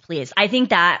 yes, please. I think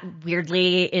that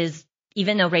weirdly is,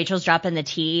 even though Rachel's dropping the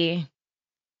tea,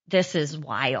 this is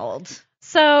wild.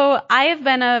 So I have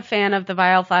been a fan of the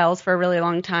Viall Files for a really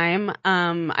long time.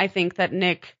 I think that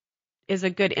Nick is a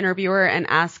good interviewer and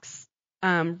asks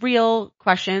real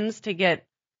questions to get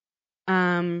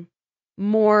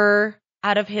more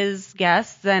out of his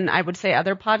guests than I would say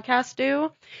other podcasts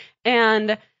do.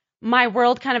 And my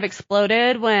world kind of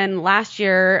exploded when last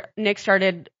year Nick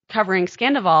started covering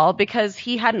Scandoval, because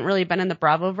he hadn't really been in the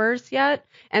Bravoverse yet.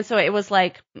 And so it was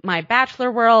like my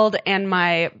Bachelor world and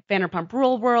my Vanderpump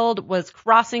Rule world was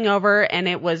crossing over, and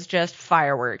it was just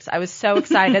fireworks. I was so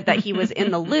excited that he was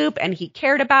in the loop and he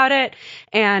cared about it.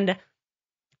 And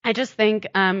I just think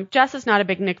Jess is not a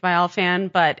big Nick Viall fan,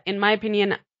 but in my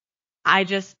opinion,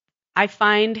 I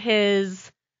find his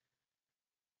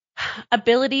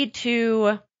ability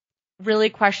to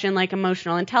really question like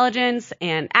emotional intelligence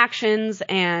and actions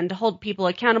and hold people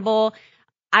accountable.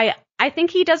 I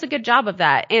think he does a good job of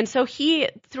that. And so he,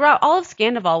 throughout all of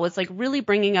Scandoval, was like really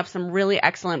bringing up some really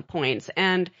excellent points.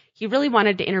 And he really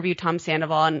wanted to interview Tom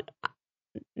Sandoval, and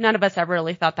none of us ever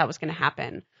really thought that was going to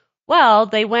happen. Well,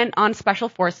 they went on Special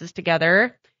Forces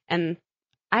together, and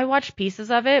I watched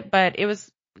pieces of it, but it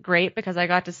was great because I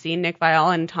got to see Nick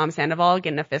Viall and Tom Sandoval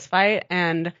get in a fist fight,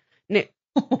 and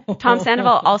Tom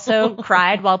Sandoval also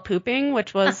cried while pooping,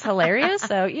 which was hilarious.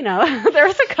 So, there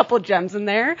was a couple gems in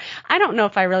there. I don't know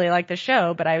if I really like the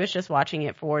show, but I was just watching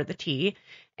it for the tea.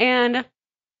 And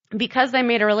because they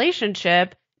made a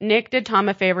relationship, Nick did Tom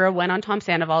a favor, went on Tom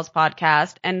Sandoval's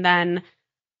podcast, and then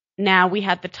now we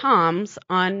had the Toms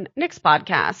on Nick's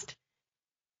podcast.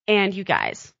 And you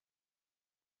guys,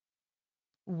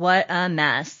 what a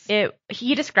mess.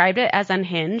 He described it as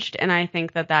unhinged, and I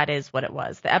think that is what it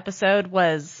was. The episode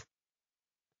was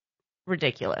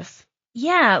ridiculous.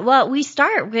 Yeah, well, we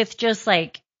start with just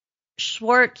like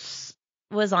Schwartz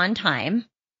was on time,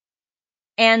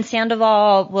 and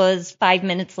Sandoval was 5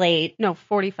 minutes late. No,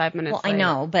 45 minutes late. Well, I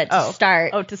know, but to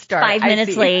start 5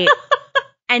 minutes late.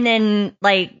 And then,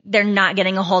 like, they're not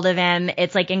getting a hold of him.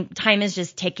 It's like time is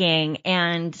just ticking,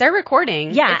 and they're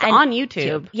recording. Yeah, it's on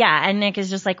YouTube. Yeah, and Nick is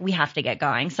just like, we have to get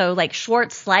going. So, like,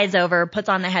 Schwartz slides over, puts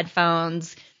on the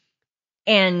headphones,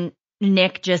 and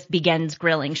Nick just begins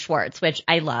grilling Schwartz, which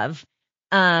I love.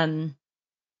 Yeah,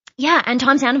 and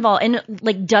Tom Sandoval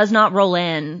does not roll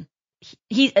in.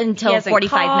 He until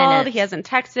 45 minutes. He hasn't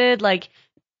texted. Like,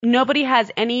 nobody has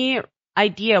any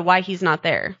idea why he's not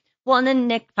there. Well, and then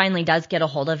Nick finally does get a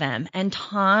hold of him, and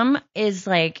Tom is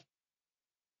like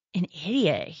an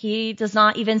idiot. He does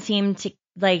not even seem to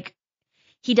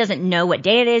he doesn't know what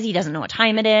day it is. He doesn't know what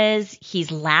time it is.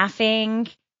 He's laughing.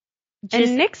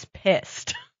 And Nick's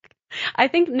pissed. I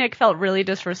think Nick felt really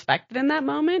disrespected in that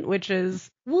moment, which is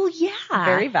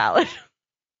very valid.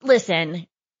 Listen,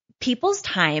 people's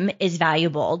time is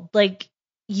valuable. Like,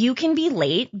 you can be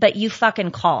late, but you fucking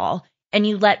call and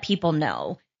you let people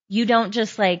know. You don't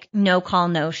just no call,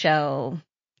 no show.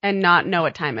 And not know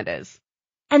what time it is.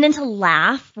 And then to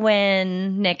laugh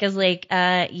when Nick is like,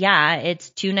 yeah,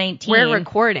 it's 2:19. We're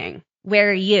recording. Where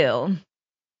are you?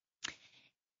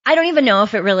 I don't even know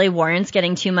if it really warrants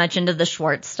getting too much into the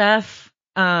Schwartz stuff.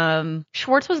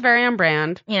 Schwartz was very on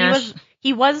brand. Yeah.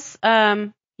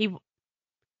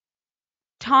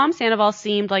 Tom Sandoval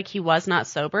seemed like he was not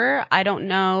sober. I don't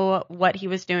know what he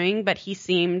was doing, but he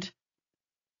seemed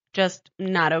just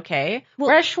not okay. Well-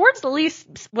 Whereas Schwartz at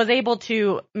least was able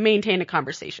to maintain a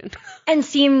conversation. And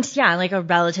seemed, yeah, like a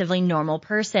relatively normal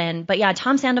person. But yeah,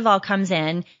 Tom Sandoval comes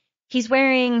in. He's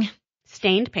wearing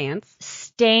Stained pants.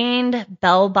 stained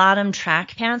bell-bottom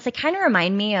track pants. They kind of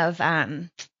remind me of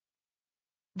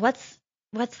what's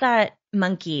that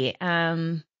monkey?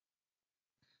 Donkey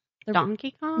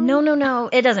Kong? No.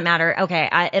 It doesn't matter.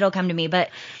 Okay, it'll come to me. But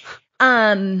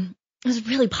it was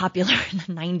really popular in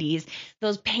the 90s.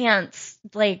 Those pants,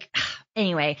 like,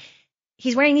 anyway,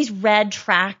 he's wearing these red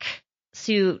track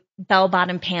suit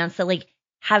bell-bottom pants that like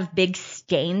have big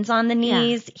stains on the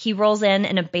knees. Yeah. He rolls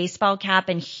in a baseball cap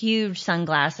and huge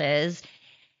sunglasses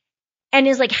and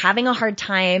is like having a hard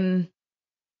time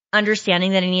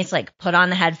understanding that he needs to like put on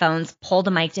the headphones, pull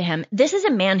the mic to him. This is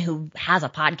a man who has a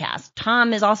podcast.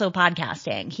 Tom is also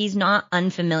podcasting. He's not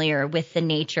unfamiliar with the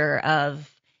nature of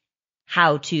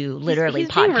how to literally he's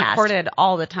podcast. Being recorded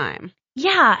all the time.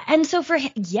 Yeah. And so for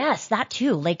him, yes, that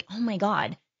too. Like, oh my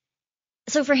God.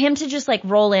 So for him to just like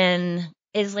roll in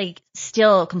is like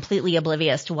still completely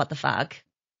oblivious to what the fuck.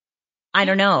 I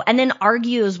don't know. And then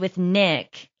argues with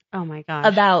Nick. Oh my gosh.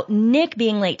 About Nick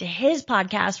being late to his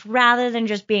podcast rather than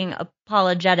just being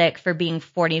apologetic for being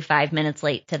 45 minutes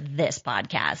late to this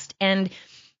podcast. And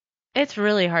it's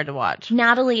really hard to watch.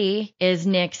 Natalie is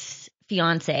Nick's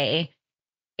fiance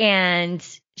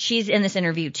and she's in this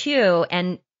interview too.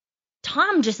 And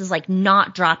Tom just is like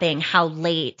not dropping how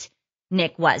late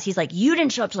Nick was. He's like, you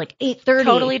didn't show up till like 8:30.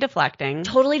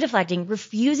 Totally deflecting,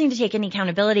 refusing to take any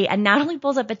accountability. And Natalie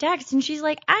pulls up a text and she's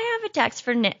like, I have a text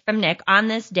from Nick on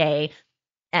this day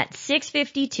at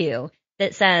 6:52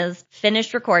 that says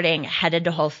finished recording, headed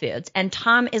to Whole Foods. And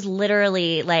Tom is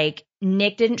literally like,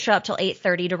 Nick didn't show up till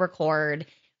 8:30 to record.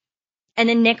 And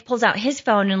then Nick pulls out his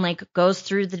phone and like goes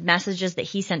through the messages that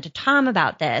he sent to Tom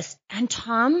about this. And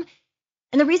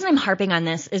the reason I'm harping on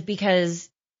this is because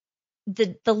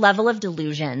the level of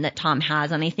delusion that Tom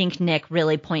has, and I think Nick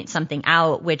really points something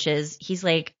out, which is he's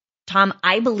like, Tom,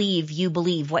 I believe you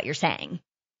believe what you're saying.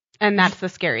 And that's the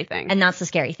scary thing. And that's the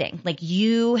scary thing. Like,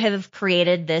 you have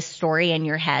created this story in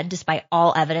your head despite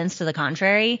all evidence to the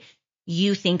contrary.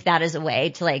 You think that is a way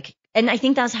to like, and I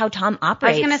think that's how Tom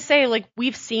operates. I was going to say, like,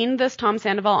 we've seen this Tom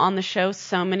Sandoval on the show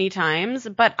so many times,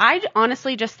 but I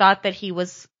honestly just thought that he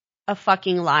was a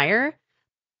fucking liar.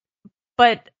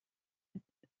 But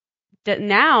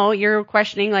now you're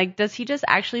questioning, like, does he just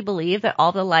actually believe that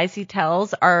all the lies he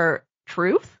tells are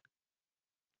truth?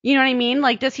 You know what I mean?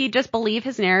 Like, does he just believe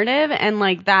his narrative and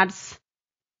like that's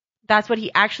what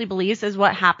he actually believes is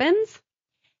what happens?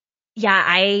 Yeah,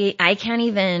 I can't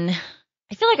even.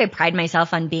 I feel like I pride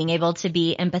myself on being able to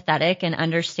be empathetic and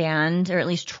understand, or at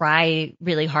least try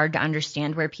really hard to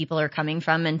understand where people are coming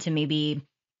from and to maybe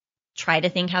try to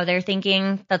think how they're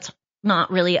thinking. That's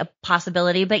not really a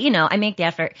possibility, but you know, I make the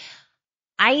effort.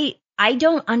 I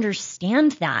don't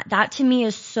understand that. That to me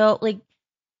is so like,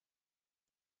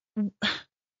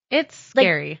 it's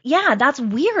scary. Like, yeah, that's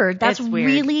weird. That's weird.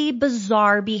 Really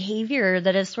bizarre behavior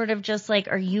that is sort of just like,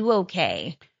 are you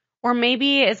okay? Or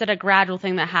maybe is it a gradual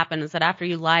thing that happens that after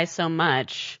you lie so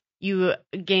much, you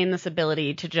gain this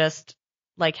ability to just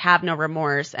like have no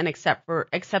remorse and accept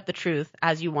the truth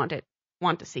as you want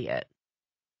to see it.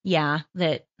 Yeah,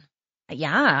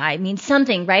 I mean,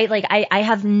 something, right? Like, I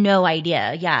have no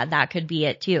idea. Yeah, that could be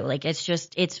it too. Like,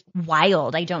 it's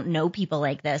wild. I don't know people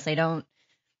like this. I don't,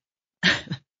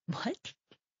 what?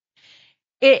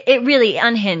 It really,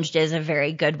 unhinged is a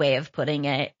very good way of putting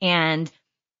it. And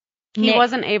he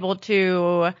wasn't able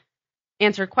to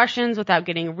answer questions without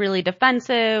getting really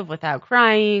defensive, without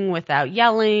crying, without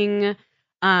yelling.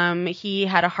 He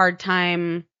had a hard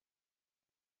time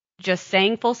just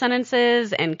saying full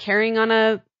sentences and carrying on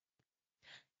a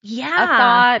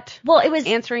thought. Well, it was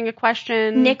answering a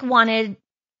question.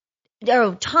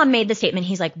 Tom made the statement.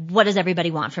 He's like, what does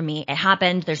everybody want from me? It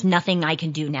happened. There's nothing I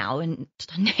can do now. And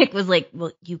Nick was like,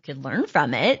 well, you could learn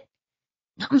from it.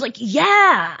 Tom's like,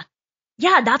 yeah,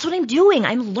 that's what I'm doing.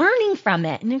 I'm learning from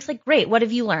it. And Nick's like, great. What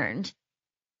have you learned?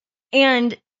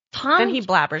 And Tom. Then he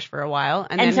blabbers for a while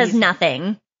and then says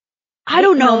nothing. I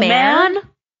don't know, man.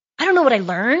 I don't know what I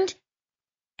learned.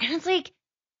 And it's like,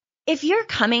 if you're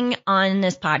coming on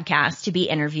this podcast to be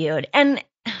interviewed, and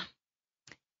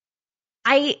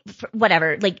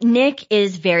whatever, like, Nick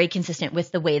is very consistent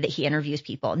with the way that he interviews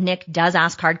people. Nick does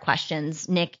ask hard questions.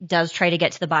 Nick does try to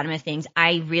get to the bottom of things.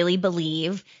 I really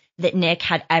believe that Nick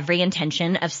had every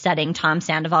intention of setting Tom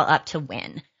Sandoval up to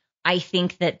win. I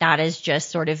think that is just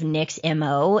sort of Nick's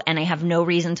MO, and I have no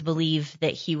reason to believe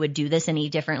that he would do this any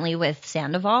differently with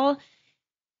Sandoval.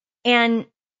 And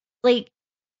like,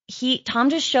 Tom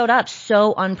just showed up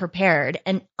so unprepared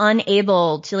and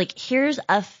unable to, like, here's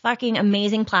a fucking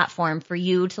amazing platform for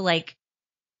you to, like,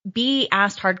 be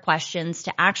asked hard questions,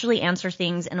 to actually answer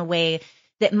things in a way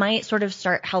that might sort of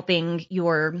start helping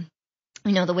your,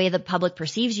 you know, the way the public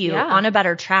perceives you on a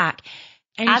better track.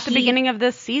 And at the beginning of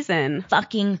this season,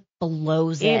 fucking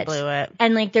blows it. He blew it.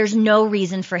 And, like, there's no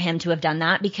reason for him to have done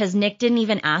that because Nick didn't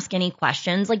even ask any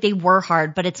questions. Like, they were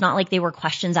hard, but it's not like they were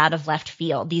questions out of left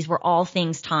field. These were all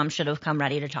things Tom should have come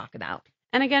ready to talk about.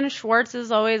 And again, Schwartz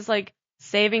is always, like,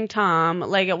 saving Tom.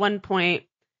 Like, at one point,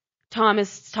 Tom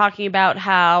is talking about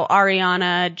how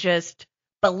Ariana just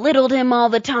belittled him all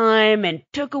the time and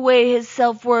took away his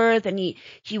self-worth, and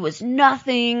he was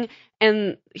nothing.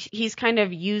 And he's kind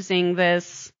of using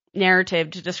this narrative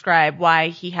to describe why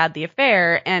he had the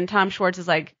affair. And Tom Schwartz is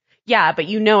like, yeah, but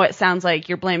you know it sounds like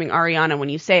you're blaming Ariana when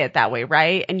you say it that way,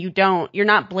 right? And you're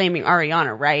not blaming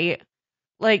Ariana, right?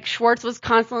 Like, Schwartz was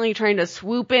constantly trying to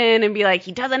swoop in and be like,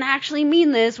 he doesn't actually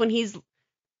mean this, when he's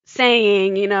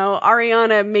saying, you know,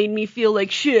 Ariana made me feel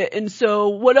like shit, and so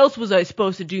what else was I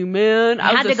supposed to do, man?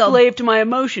 I was a slave to my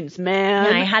emotions, man.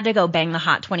 Yeah, I had to go bang the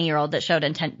hot 20-year-old that showed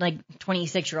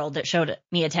 26-year-old that showed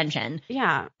me attention.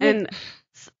 Yeah, and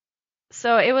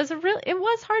so it was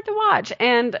hard to watch,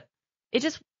 and it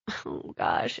just, oh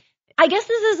gosh. I guess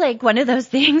this is, like, one of those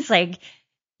things, like,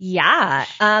 yeah,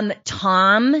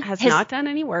 Tom has not done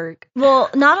any work. Well,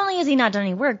 not only has he not done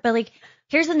any work, but, like,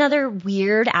 here's another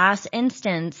weird ass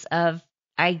instance of,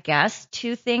 I guess,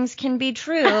 two things can be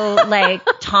true. Like,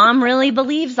 Tom really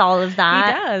believes all of that.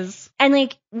 He does. And,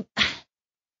 like,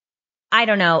 I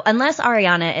don't know, unless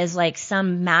Ariana is, like,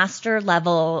 some master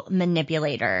level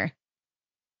manipulator,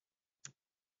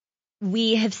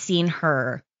 we have seen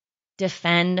her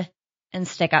defend and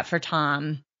stick up for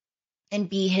Tom and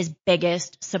be his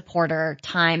biggest supporter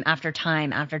time after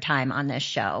time after time on this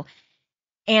show.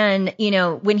 And, you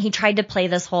know, when he tried to play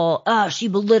this whole, oh, she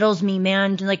belittles me,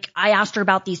 man. Like, I asked her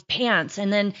about these pants.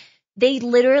 And then they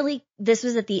literally, this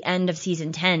was at the end of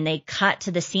season 10, they cut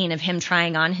to the scene of him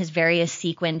trying on his various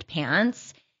sequined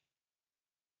pants.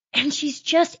 And she's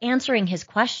just answering his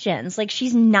questions. Like,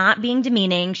 she's not being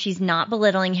demeaning. She's not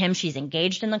belittling him. She's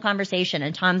engaged in the conversation.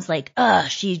 And Tom's like,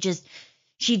 she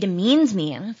demeans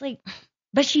me. And it's like,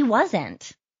 but she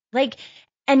wasn't. Like,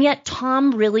 and yet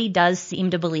Tom really does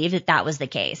seem to believe that that was the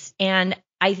case. And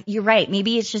you're right.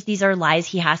 Maybe it's just these are lies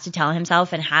he has to tell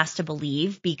himself and has to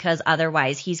believe, because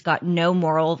otherwise he's got no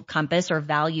moral compass or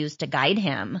values to guide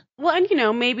him. Well, and, you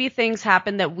know, maybe things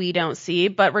happen that we don't see,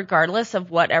 but regardless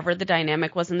of whatever the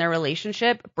dynamic was in their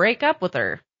relationship, break up with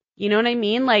her. You know what I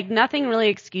mean? Like, nothing really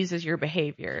excuses your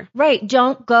behavior. Right.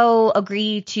 Don't go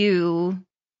agree to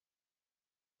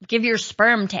give your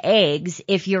sperm to eggs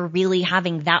if you're really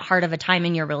having that hard of a time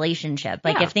in your relationship.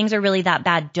 Like, if things are really that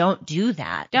bad, don't do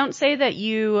that. Don't say that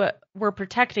you were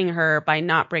protecting her by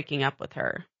not breaking up with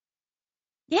her.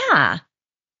 Yeah.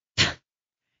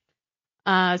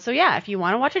 So yeah, if you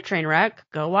want to watch a train wreck,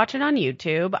 go watch it on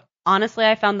YouTube. Honestly,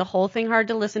 I found the whole thing hard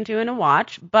to listen to and to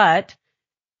watch, but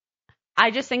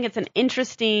I just think it's an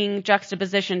interesting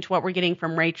juxtaposition to what we're getting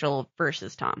from Rachel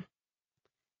versus Tom.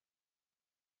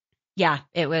 Yeah,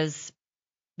 it was,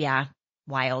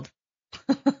 wild.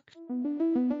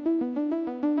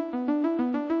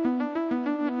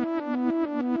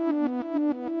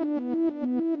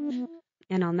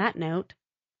 And on that note,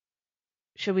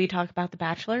 should we talk about The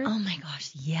Bachelor? Oh my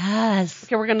gosh, yes.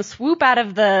 Okay, we're going to swoop out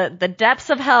of the depths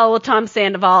of hell with Tom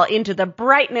Sandoval into the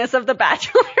brightness of The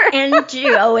Bachelor. And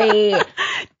Joey.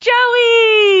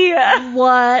 Joey!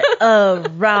 What a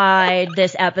ride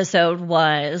this episode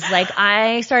was. Like,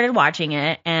 I started watching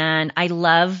it and I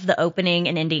love the opening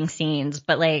and ending scenes,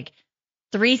 but like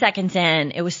 3 seconds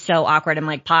in, it was so awkward. I'm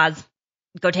like, pause,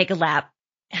 go take a lap.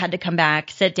 Had to come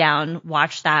back, sit down,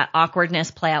 watch that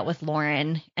awkwardness play out with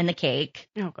Lauren and the cake.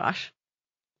 Oh gosh.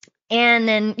 And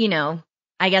then, you know,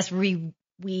 I guess we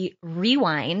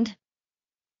rewind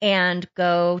and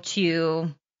go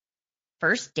to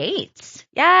first dates.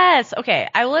 Yes. Okay.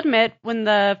 I will admit, when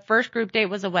the first group date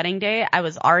was a wedding day, I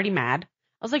was already mad.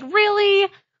 I was like,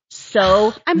 really?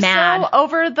 So I'm mad. so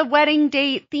over the wedding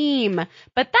date theme.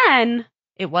 But then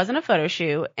it wasn't a photo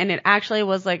shoot, and it actually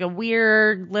was like a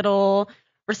weird little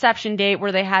reception date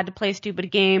where they had to play stupid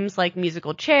games like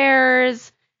musical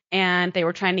chairs, and they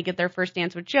were trying to get their first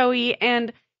dance with Joey.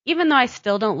 And even though I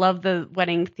still don't love the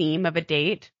wedding theme of a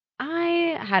date,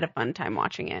 I had a fun time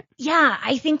watching it. Yeah,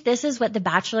 I think this is what The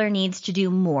Bachelor needs to do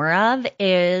more of,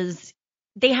 is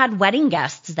they had wedding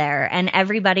guests there, and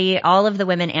everybody, all of the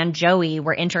women and Joey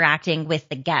were interacting with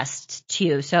the guests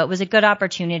too. So it was a good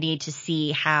opportunity to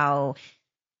see how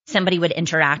somebody would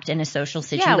interact in a social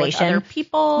Yeah, with situation, other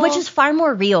people. which is far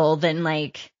more real than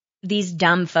like these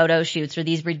dumb photo shoots or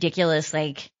these ridiculous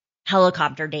like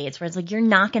helicopter dates where it's like, you're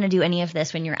not going to do any of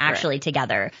this when you're actually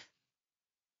together.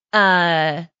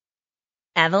 Evelyn,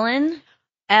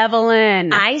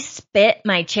 I spit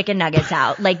my chicken nuggets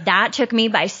out. Like, that took me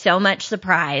by so much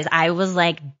surprise. I was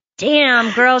like,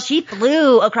 damn, girl, she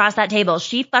flew across that table.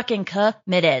 She fucking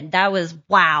committed. That was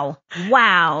wow.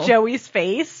 Joey's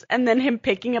face and then him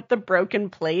picking up the broken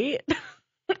plate.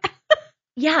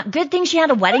 Yeah, good thing she had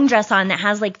a wedding dress on that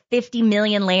has like 50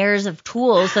 million layers of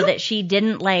tools so that she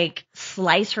didn't like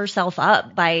slice herself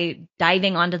up by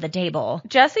diving onto the table.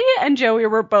 Jesse and Joey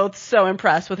were both so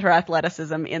impressed with her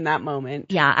athleticism in that moment.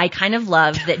 Yeah, I kind of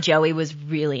loved that Joey was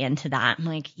really into that. I'm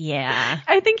like, yeah.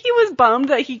 I think he was bummed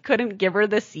that he couldn't give her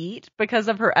the seat because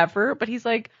of her effort, but he's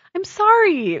like, I'm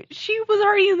sorry. She was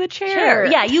already in the chair.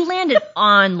 Yeah, you landed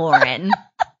on Lauren.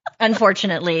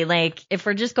 Unfortunately, like, if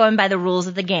we're just going by the rules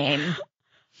of the game.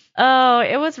 Oh,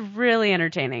 it was really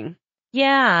entertaining.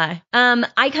 Yeah.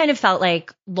 I kind of felt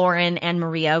like Lauren and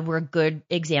Maria were good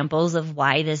examples of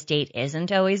why this date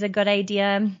isn't always a good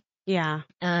idea. Yeah.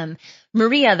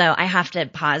 Maria, though, I have to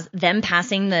pause. Them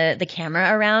passing the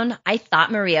camera around, I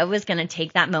thought Maria was going to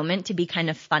take that moment to be kind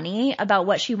of funny about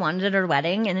what she wanted at her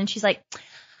wedding. And then she's like,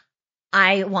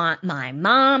 I want my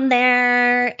mom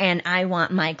there, and I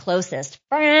want my closest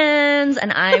friends,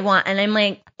 and I'm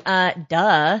like,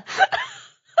 duh.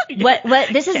 What,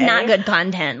 this is not good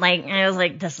content. Like, I was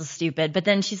like, this is stupid. But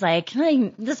then she's like,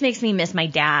 this makes me miss my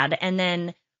dad. And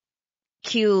then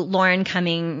cue Lauren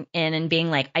coming in and being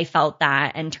like, I felt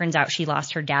that. And turns out she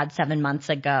lost her dad 7 months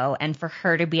ago. And for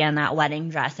her to be in that wedding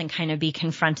dress and kind of be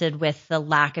confronted with the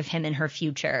lack of him in her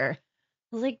future,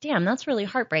 I was like, damn, that's really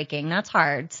heartbreaking. That's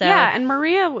hard. So yeah. And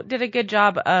Maria did a good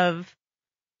job of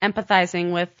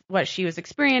empathizing with what she was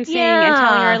experiencing and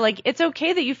telling her, like, it's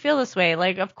okay that you feel this way.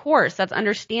 Like, of course, that's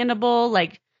understandable.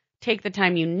 Like, take the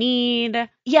time you need.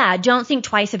 Yeah, don't think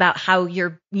twice about how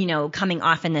you're, coming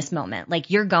off in this moment.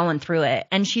 Like, you're going through it.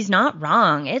 And she's not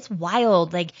wrong. It's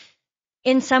wild. Like,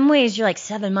 in some ways, you're like,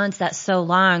 7 months, that's so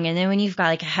long. And then when you've got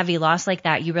like a heavy loss like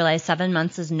that, you realize 7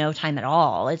 months is no time at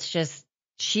all. It's just,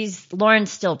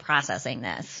 Lauren's still processing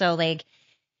this. So like,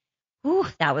 whew,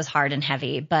 that was hard and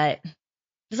heavy, but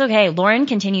it's okay. Lauren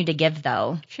continued to give,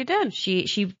 though. She did.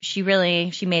 She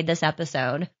really made this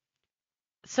episode.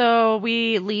 So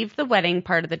we leave the wedding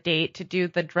part of the date to do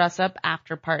the dress up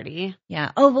after party.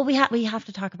 Yeah. Oh, well, we have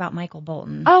to talk about Michael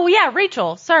Bolton. Oh yeah,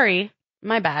 Rachel. Sorry,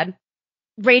 my bad.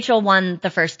 Rachel won the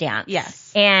first dance.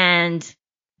 Yes. And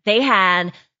they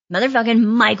had motherfucking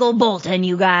Michael Bolton,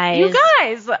 you guys.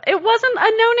 It wasn't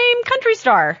a no-name country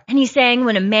star. And he sang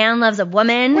 "When a Man Loves a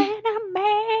Woman." When a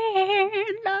man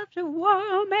loves a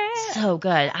woman. So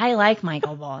good. I like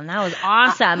Michael Bolton. That was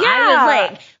awesome. Yeah, I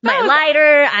was like, my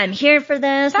lighter, I'm here for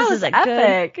this. This is a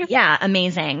epic. Good. Yeah,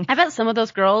 amazing. I bet some of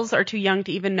those girls are too young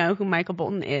to even know who Michael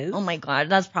Bolton is. Oh my God,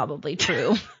 that's probably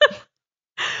true.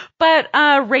 But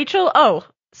Rachel,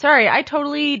 sorry, I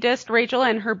totally dissed Rachel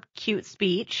and her cute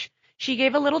speech. She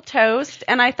gave a little toast,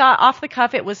 and I thought off the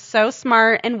cuff it was so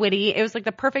smart and witty. It was like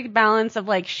the perfect balance of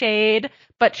like shade,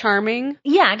 but charming.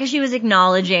 Yeah, because she was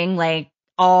acknowledging like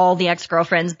all the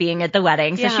ex-girlfriends being at the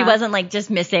wedding. So she wasn't like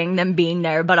just missing them being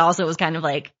there, but also was kind of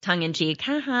like tongue in cheek.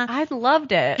 I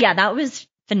loved it. Yeah, that was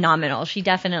phenomenal. She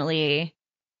definitely,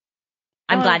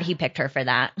 I'm glad he picked her for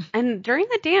that. And during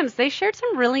the dance, they shared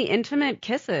some really intimate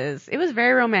kisses. It was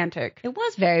very romantic. It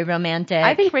was very romantic.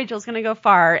 I think Rachel's going to go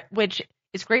far, which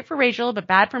is great for Rachel, but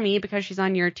bad for me because she's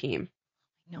on your team.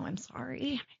 No, I'm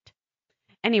sorry.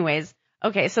 Anyways,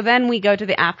 okay, so then we go to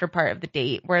the after part of the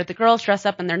date where the girls dress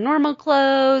up in their normal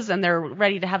clothes and they're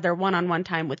ready to have their one-on-one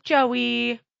time with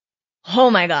Joey.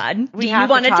 Oh my God. Do you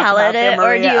want to tell it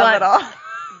or do you want?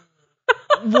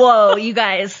 Whoa, you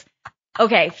guys.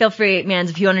 Okay, feel free, mans,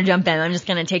 if you want to jump in. I'm just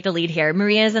going to take the lead here.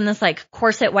 Maria's in this like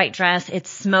corset white dress. It's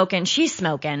smoking. She's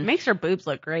smoking. Makes her boobs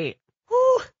look great.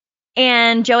 Woo.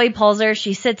 And Joey pulls her.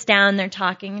 She sits down. They're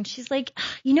talking. And she's like,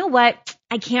 you know what?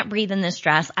 I can't breathe in this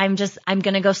dress. I'm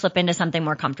going to go slip into something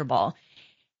more comfortable.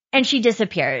 And she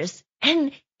disappears.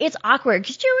 And it's awkward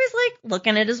because Joey's like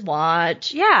looking at his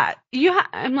watch. Yeah.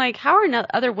 I'm like, how are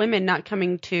other women not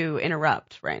coming to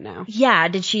interrupt right now? Yeah.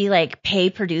 Did she like pay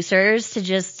producers to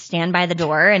just stand by the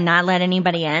door and not let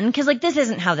anybody in? Because like this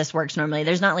isn't how this works normally.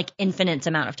 There's not like infinite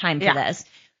amount of time for this.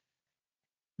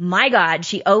 My God,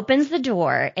 she opens the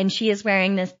door and she is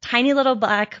wearing this tiny little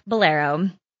black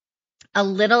bolero, a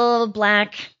little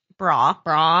black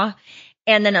bra,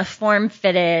 and then a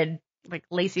form-fitted like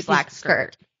lacy black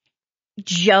skirt.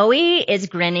 Joey is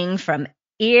grinning from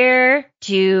ear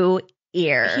to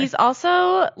ear. He's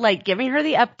also like giving her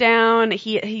the up down.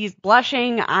 He's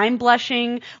blushing. I'm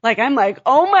blushing. Like I'm like,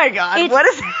 oh my God, what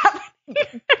is happening?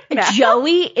 now?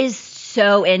 Joey is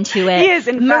so into it. He is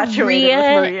infatuated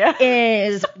with Maria.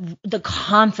 Is the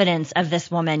confidence of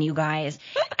this woman, you guys.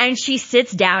 And she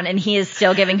sits down and he is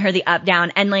still giving her the up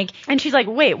down. And she's like,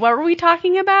 wait, what were we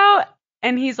talking about?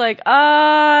 And he's like,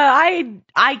 I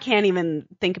can't even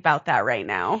think about that right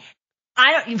now.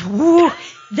 That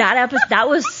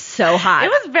was so hot. It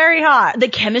was very hot. The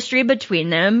chemistry between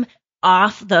them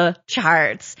off the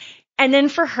charts. And then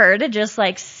for her to just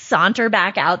like saunter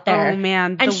back out there. Oh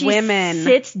man, and the women. She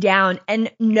sits down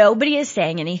and nobody is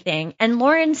saying anything. And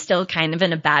Lauren's still kind of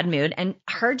in a bad mood. And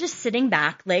her just sitting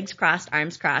back, legs crossed,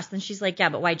 arms crossed. And she's like, yeah,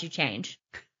 but why'd you change?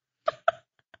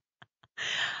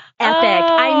 Epic.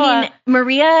 I mean,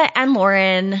 Maria and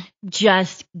Lauren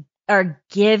just are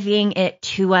giving it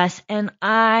to us. And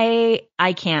I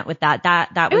can't with that.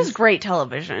 That was great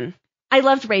television. I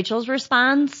loved Rachel's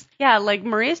response. Yeah, like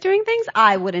Maria's doing things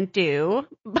I wouldn't do.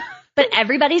 But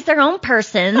everybody's their own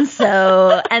person.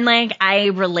 So, and like, I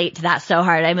relate to that so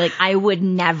hard. I'm like, I would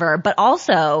never, but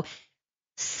also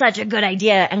such a good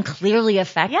idea and clearly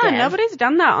effective. Yeah, nobody's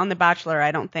done that on The Bachelor,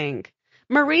 I don't think.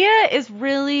 Maria is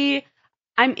really,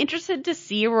 I'm interested to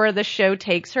see where the show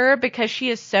takes her because she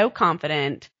is so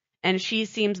confident and she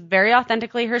seems very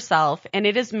authentically herself and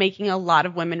it is making a lot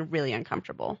of women really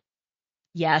uncomfortable.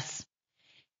 Yes.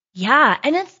 Yeah.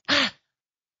 And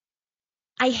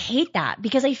I hate that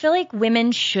because I feel like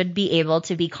women should be able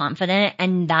to be confident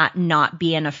and that not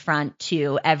be an affront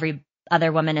to every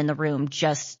other woman in the room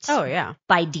just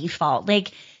by default.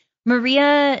 Like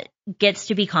Maria gets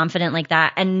to be confident like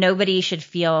that and nobody should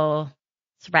feel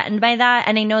threatened by that.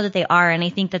 And I know that they are. And I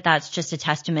think that that's just a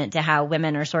testament to how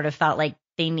women are sort of felt like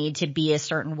they need to be a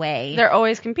certain way. They're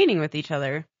always competing with each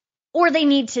other. Or they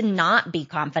need to not be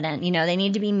confident. You know, they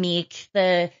need to be meek,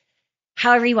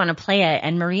 however you want to play it.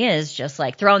 And Maria is just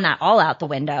like throwing that all out the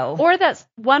window. Or that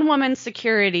one woman's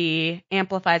security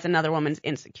amplifies another woman's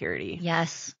insecurity.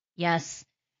 Yes. Yes.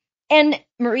 And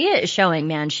Maria is showing,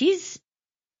 man, she's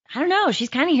kind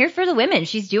of here for the women.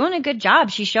 She's doing a good job.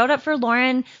 She showed up for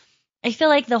Lauren. I feel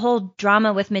like the whole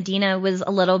drama with Medina was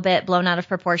a little bit blown out of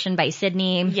proportion by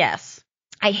Sydney. Yes.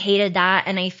 I hated that.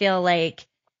 And I feel like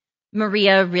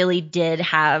Maria really did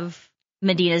have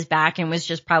Medina's back and was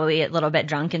just probably a little bit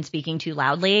drunk and speaking too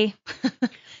loudly.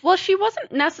 Well, she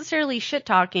wasn't necessarily shit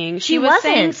talking. She was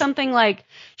saying something like,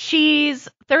 she's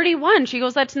 31. She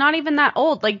goes, that's not even that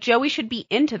old. Like, Joey should be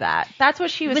into that. That's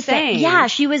what she was saying. Yeah,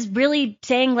 she was really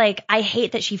saying, like, I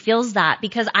hate that she feels that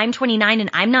because I'm 29 and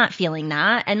I'm not feeling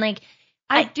that. And, like,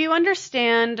 I do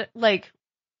understand, like,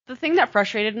 the thing that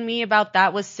frustrated me about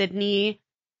that was Sydney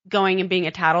going and being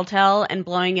a tattletale and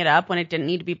blowing it up when it didn't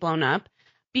need to be blown up.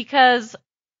 Because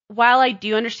while I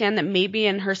do understand that maybe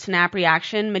in her snap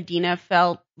reaction, Medina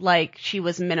felt like she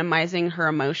was minimizing her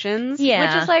emotions. Yeah.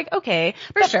 Which is like, okay.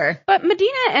 For sure. But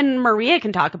Medina and Maria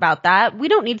can talk about that. We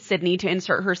don't need Sydney to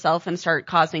insert herself and start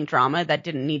causing drama that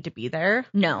didn't need to be there.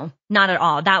 No, not at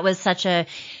all. That was such a...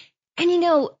 And, you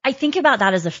know, I think about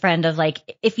that as a friend of like,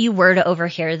 if you were to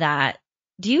overhear that,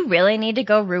 do you really need to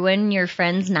go ruin your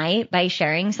friend's night by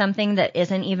sharing something that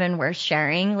isn't even worth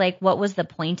sharing? Like, what was the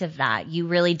point of that? You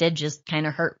really did just kind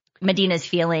of hurt Medina's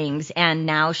feelings, and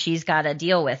now she's got to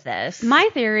deal with this. My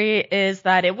theory is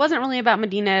that it wasn't really about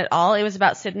Medina at all. It was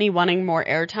about Sydney wanting more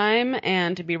airtime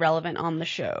and to be relevant on the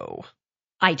show.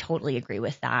 I totally agree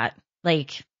with that.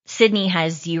 Like, Sydney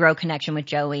has zero connection with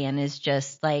Joey and is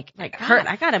just like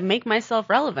I gotta make myself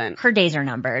relevant. Her days are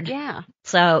numbered. Yeah.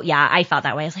 So yeah, I felt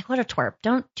that way. I was like, what a twerp.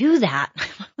 Don't do that.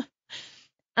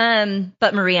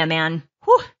 But Maria, man.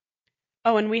 Whew.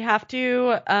 Oh, and we have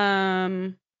to,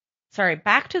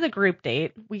 back to the group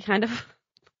date. We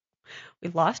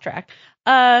lost track.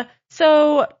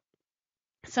 So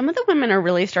some of the women are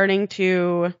really starting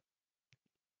to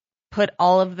put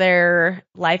all of their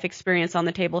life experience on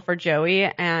the table for Joey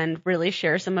and really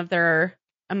share some of their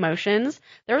emotions.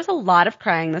 There was a lot of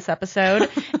crying this episode.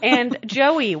 And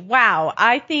Joey, wow,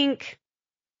 I think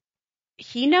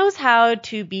he knows how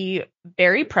to be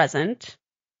very present,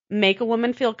 make a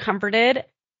woman feel comforted.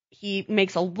 He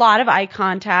makes a lot of eye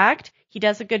contact. He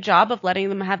does a good job of letting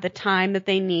them have the time that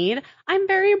they need. I'm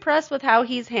very impressed with how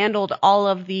he's handled all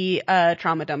of the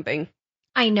trauma dumping.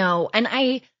 I know. And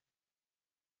I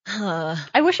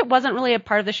wish it wasn't really a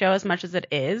part of the show as much as it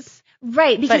is.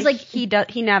 Right, because like he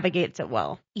navigates it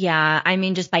well. Yeah, I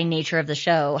mean, just by nature of the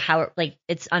show, how like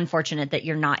it's unfortunate that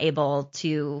you're not able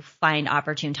to find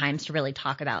opportune times to really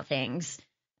talk about things.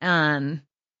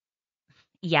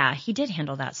 yeah, he did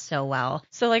handle that so well.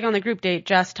 So like on the group date,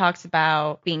 Jess talks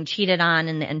about Being cheated on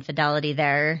and the infidelity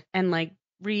there. and like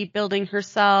rebuilding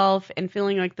herself and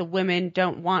feeling like the women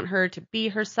don't want her to be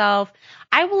herself.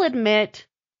 I will admit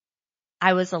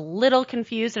I was a little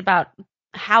confused about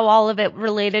how all of it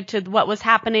related to what was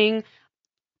happening.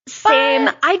 Same.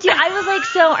 But- I was like,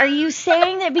 so are you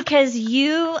saying that because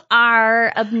you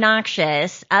are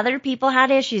obnoxious, other people had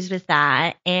issues with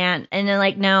that? And they're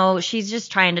like, no, she's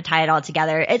just trying to tie it all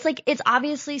together. It's like, it's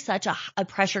obviously such a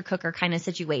pressure cooker kind of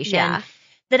situation. Yeah.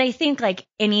 That I think like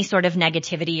any sort of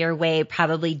negativity or way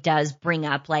probably does bring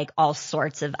up like all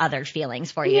sorts of other feelings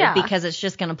for you Yeah. because it's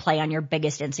just going to play on your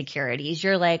biggest insecurities.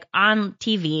 You're like on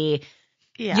TV,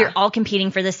 Yeah. you're all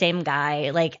competing for the same guy.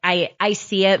 Like I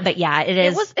see it, but yeah, it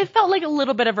is. It felt like a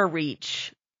little bit of a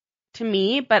reach to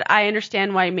me, but I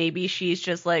understand why maybe she's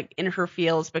just like in her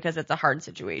feels because it's a hard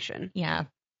situation. Yeah.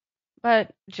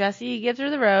 But Jesse gives her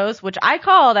the rose, which I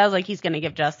called. I was like, he's going to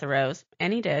give Jess the rose.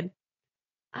 And he did.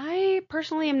 I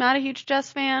personally am not a huge Jess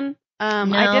fan. I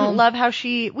No. didn't love how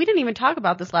we didn't even talk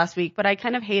about this last week, but I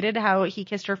kind of hated how he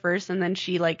kissed her first and then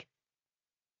she like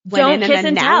went Don't in kiss and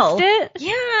and announced tell. it.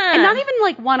 Yeah. And not even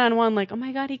like one-on-one, like, oh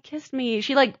my God, he kissed me.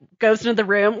 She like goes into the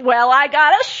room. Well, I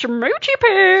got a schmoochy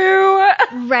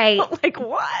poo. Right. Like,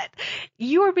 what?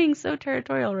 You are being so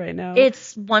territorial right now.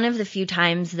 It's one of the few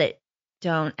times that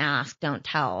don't ask, don't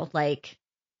tell. Like,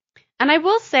 And I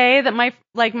will say that my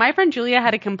friend Julia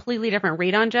had a completely different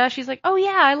read on Jess. She's like, oh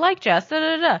yeah, I like Jess. Da,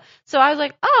 da, da. So I was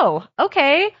like, oh,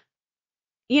 okay.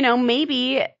 You know,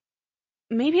 maybe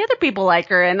other people like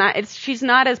her, and she's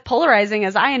not as polarizing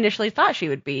as I initially thought she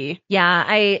would be. yeah,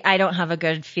 I don't have a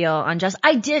good feel on Jess.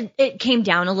 It came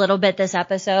down a little bit this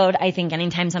episode. I think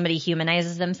anytime somebody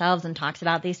humanizes themselves and talks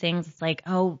about these things, it's like,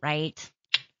 oh, right.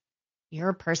 You're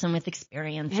a person with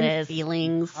experiences. And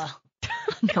feelings. Ugh.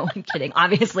 No, I'm kidding.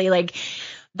 Obviously, like,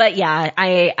 but yeah,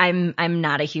 I'm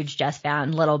not a huge Jess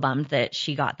fan. Little bummed that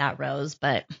she got that rose,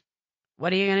 but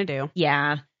What are you gonna do?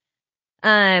 yeah.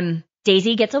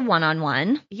 Daisy gets a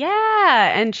one-on-one.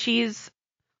 Yeah, and she's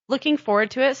looking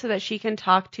forward to it so that she can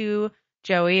talk to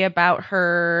Joey about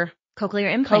her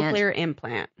Cochlear implant. cochlear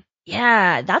implant.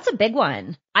 Yeah, that's a big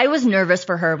one. I was nervous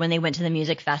for her when they went to the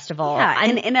music festival. Yeah,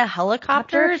 and And in a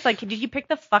helicopter. It's like, did you pick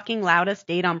the fucking loudest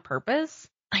date on purpose?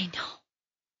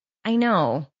 I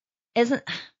know. Isn't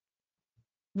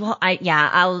well,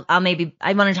 I'll maybe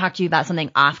I want to talk to you about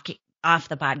something off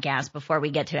the podcast before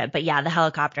we get to it. But yeah, the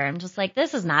helicopter. I'm just like,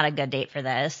 this is not a good date for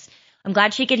this. I'm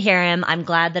glad she could hear him. I'm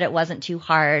glad that it wasn't too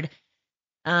hard.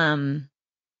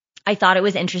 I thought it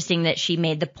was interesting that she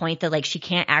made the point that like she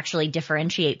can't actually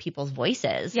differentiate people's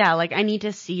voices. Yeah, like I need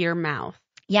to see your mouth.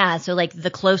 Yeah, so like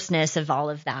the closeness of all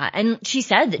of that. And she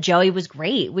said that Joey was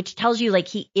great, which tells you like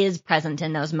he is present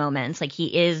in those moments. Like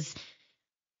he's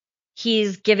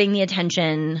giving the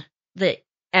attention that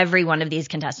every one of these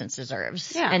contestants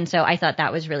deserves. Yeah. And so I thought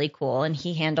that was really cool. And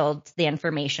he handled the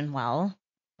information well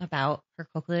about her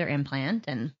cochlear implant.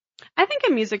 And I think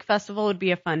a music festival would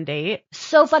be a fun date.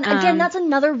 so fun. Again, that's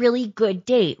another really good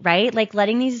date, right? Like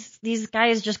letting these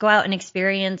guys just go out and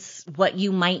experience what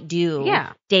you might do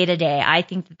day to day. I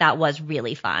think that was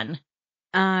really fun.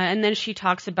 And then she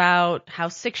talks about how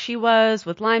sick she was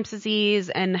with Lyme's disease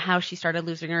and how she started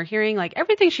losing her hearing. Like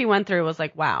everything she went through was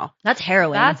like, wow, That's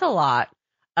harrowing. that's a lot.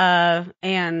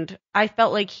 And I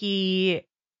felt like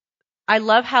I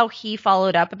love how he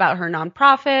followed up about her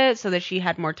nonprofit so that she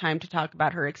had more time to talk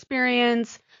about her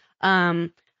experience. I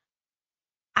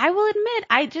will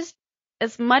admit,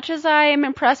 as much as I am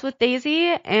impressed with Daisy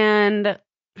and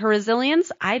her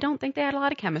resilience, I don't think they had a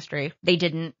lot of chemistry. They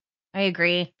didn't. I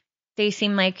agree. They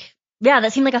seem like,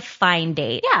 that seemed like a fine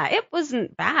date. Yeah, it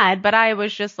wasn't bad, but I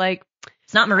was just like,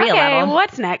 It's not Maria okay, level.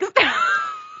 what's next?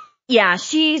 Yeah,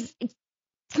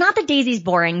 it's not that Daisy's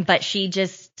boring, but she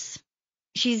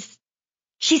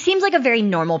seems like a very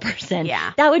normal person.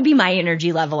 Yeah. That would be my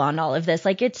energy level on all of this.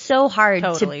 Like, it's so hard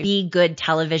Totally. to be good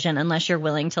television unless you're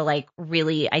willing to like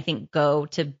really, I think, go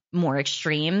to more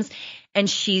extremes. And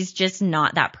she's just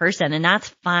not that person. And that's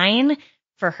fine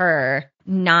for her,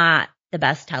 not the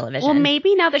best television. Well,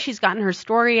 maybe now that she's gotten her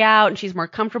story out and she's more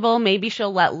comfortable, maybe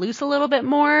she'll let loose a little bit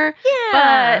more.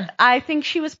 Yeah. But I think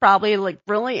she was probably like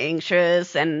really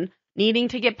anxious and needing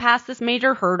to get past this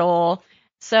major hurdle.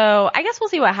 So I guess we'll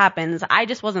see what happens. I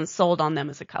just wasn't sold on them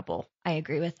as a couple. I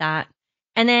agree with that.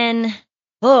 And then,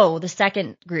 the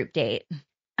second group date.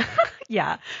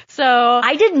 Yeah. So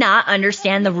I did not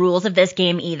understand the rules of this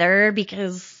game either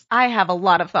because I have a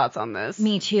lot of thoughts on this.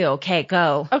 me too. Okay,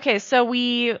 go. Okay, so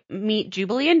we meet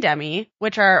Jubilee and Demi,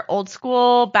 which are old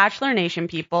school Bachelor Nation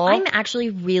people. I'm actually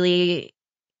really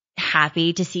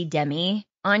happy to see Demi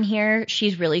on here.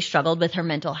 She's really struggled with her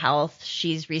mental health.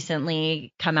 She's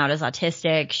recently come out as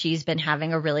autistic. She's been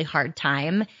having a really hard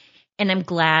time. And I'm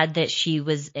glad that she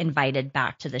was invited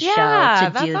back to the show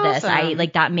to do this. Awesome.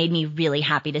 That made me really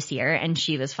happy to see her, and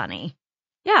she was funny.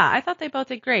 Yeah, I thought they both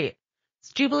did great.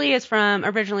 Jubilee is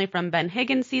originally from Ben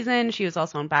Higgins' season. She was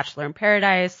also on Bachelor in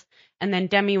Paradise. And then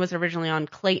Demi was originally on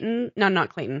Clayton. No,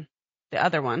 not Clayton. The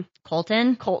other one.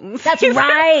 Colton? Colton's. That's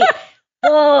right.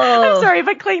 Whoa. I'm sorry,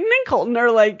 but Clayton and Colton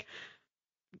are like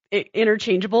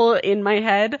interchangeable in my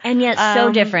head. And yet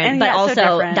so different. But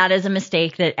also that is a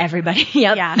mistake that everybody,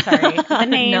 yep. Yeah, sorry. The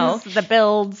names, the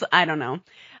builds, I don't know.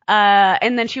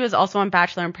 And then she was also on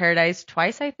Bachelor in Paradise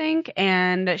twice, I think.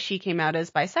 And she came out as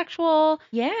bisexual.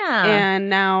 Yeah. And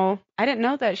now I didn't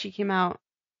know that she came out.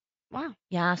 Wow.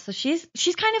 Yeah. So she's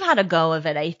kind of had a go of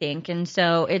it, I think. And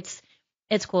so it's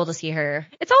cool to see her.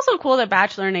 It's also cool that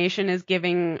Bachelor Nation is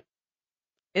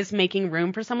making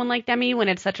room for someone like Demi when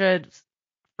it's such a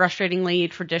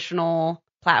frustratingly traditional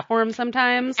platform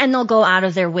sometimes. And they'll go out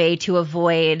of their way to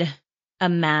avoid a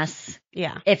mess.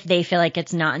 Yeah. If they feel like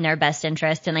it's not in their best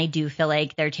interest. And I do feel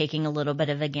like they're taking a little bit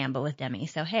of a gamble with Demi.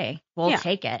 So, hey, we'll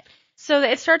take it. So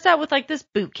it starts out with like this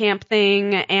boot camp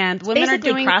thing, and women are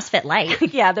doing CrossFit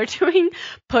Light. Yeah, they're doing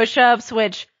push-ups,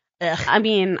 which, I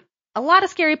mean, a lot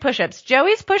of scary push-ups.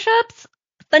 Joey's push-ups,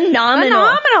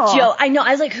 phenomenal. Joe, I know.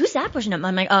 I was like, who's that pushing up?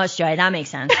 I'm like, oh, it's Joey. That makes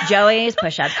sense. Joey's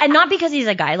push-ups. And not because he's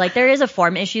a guy. Like, there is a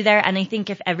form issue there. And I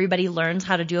think if everybody learns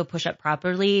how to do a push-up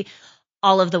properly,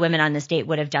 all of the women on this date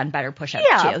would have done better push-ups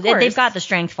too. They've got the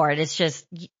strength for it. It's just,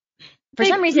 for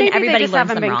some reason, everybody learns them wrong. Maybe they just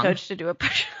haven't been coached to do a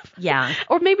push-up. Yeah.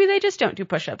 Or maybe they just don't do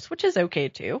push-ups, which is okay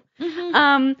too.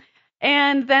 Mm-hmm.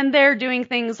 And then they're doing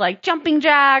things like jumping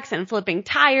jacks and flipping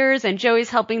tires, and Joey's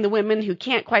helping the women who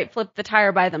can't quite flip the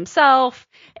tire by themselves.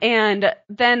 And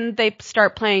then they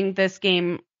start playing this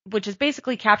game, which is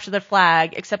basically capture the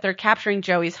flag, except they're capturing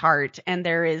Joey's heart, and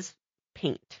there is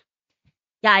paint.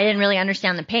 Yeah, I didn't really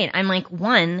understand the paint. I'm like,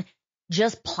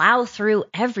 just plow through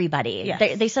everybody.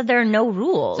 Yes. They said there are no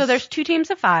rules. So there's 2 teams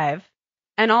of 5,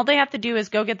 and all they have to do is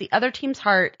go get the other team's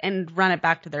heart and run it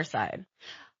back to their side.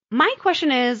 My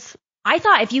question is, I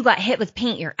thought if you got hit with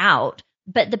paint, you're out.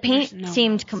 But the paint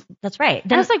seemed, that's right.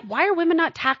 Then I was like, why are women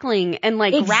not tackling and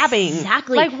like grabbing?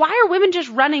 Exactly. Like, why are women just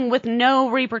running with no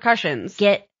repercussions?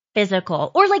 Get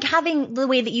physical. Or like having the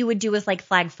way that you would do with like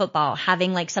flag football,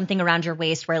 having like something around your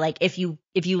waist where like if you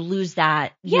lose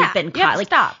that, you've been caught. Like,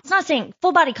 stop. It's not saying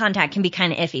full body contact can be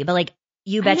kind of iffy, but like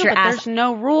you bet your ass. There's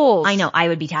no rules. I know. I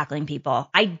would be tackling people.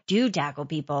 I do tackle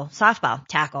people. Softball,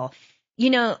 tackle.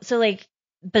 So like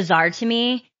bizarre to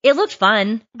me. It looked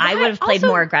fun. I would have played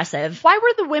more aggressive. Why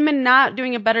were the women not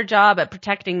doing a better job at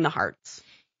protecting the hearts?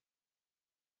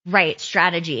 Right.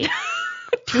 Strategy.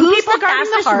 Who's the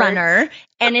fastest runner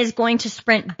and is going to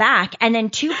sprint back? And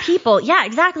then 2 people. Yeah,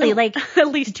 exactly. Like at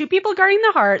least 2 people guarding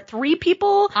the heart, 3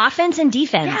 people. Offense and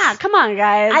defense. Yeah, come on,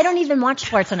 guys. I don't even watch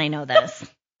sports and I know this.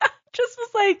 Just was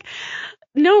like,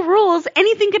 no rules.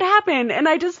 Anything could happen. And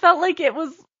I just felt like it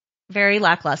was very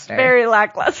lackluster. Very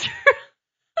lackluster.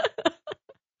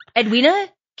 Edwina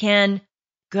can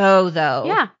go, though.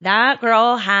 Yeah. That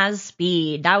girl has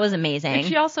speed. That was amazing. And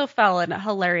she also fell in a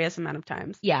hilarious amount of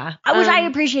times. Yeah. Which I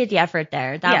appreciate the effort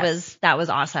there. That was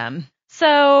awesome.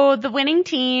 So the winning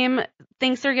team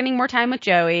thinks they're getting more time with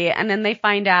Joey, and then they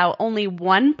find out only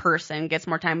one person gets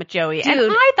more time with Joey. Dude,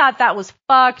 and I thought that was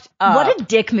fucked up. What a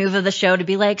dick move of the show to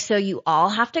be like, so you all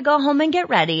have to go home and get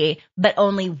ready, but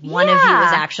only one of you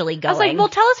is actually going. I was like, well,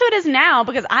 tell us who it is now,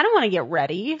 because I don't want to get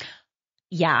ready.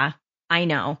 Yeah, I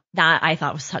know. That I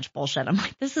thought was such bullshit. I'm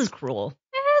like, this is cruel.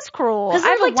 It is cruel. I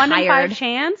have like a 1 in 5 tired.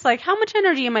 chance. Like, how much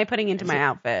energy am I putting into my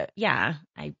outfit? Yeah.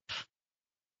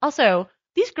 Also,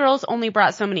 these girls only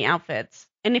brought so many outfits.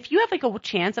 And if you have like a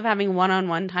chance of having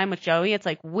one-on-one time with Joey, it's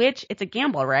like, it's a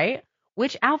gamble, right?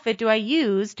 Which outfit do I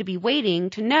use to be waiting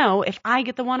to know if I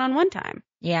get the one-on-one time?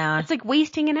 Yeah. It's like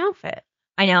wasting an outfit.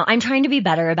 I know. I'm trying to be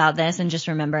better about this and just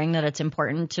remembering that it's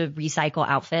important to recycle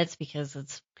outfits because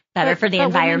it's better for the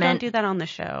environment. Women don't do that on the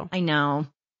show. I know.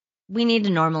 We need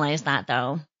to normalize that,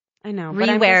 though. I know.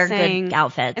 Rewear good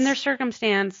outfits. In their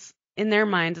circumstance, in their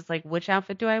minds, it's like, which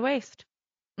outfit do I waste?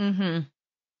 Mm-hmm.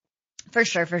 For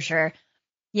sure.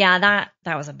 Yeah,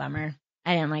 that was a bummer.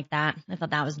 I didn't like that. I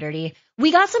thought that was dirty.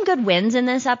 We got some good wins in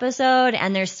this episode,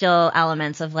 and there's still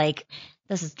elements of like,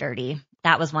 this is dirty.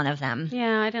 That was one of them.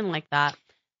 Yeah, I didn't like that.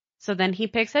 So then he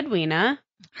picks Edwina.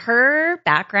 Her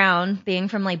background being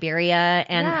from Liberia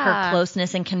and her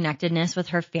closeness and connectedness with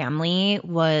her family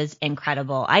was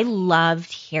incredible. I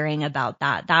loved hearing about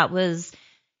that.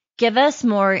 Give us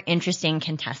more interesting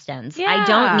contestants. Yeah. I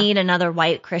don't need another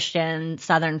white Christian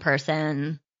Southern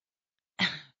person.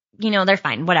 they're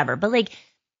fine, whatever. But like,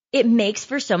 it makes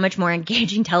for so much more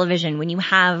engaging television when you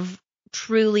have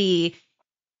truly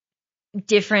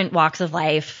different walks of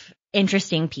life,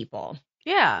 interesting people.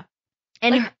 Yeah.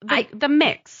 And like the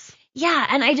mix. Yeah,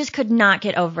 and I just could not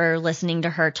get over listening to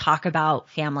her talk about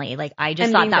family. Like, I just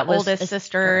and thought being that the was oldest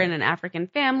sister in an African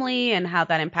family and how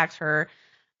that impacts her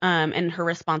and her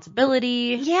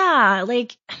responsibility. Yeah,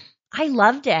 like, I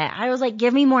loved it. I was like,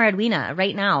 give me more Edwina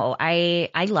right now.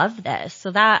 I love this.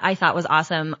 So that I thought was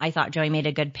awesome. I thought Joey made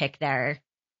a good pick there.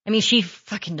 I mean, she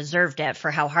fucking deserved it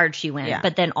for how hard she went, Yeah.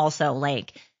 but then also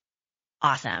like,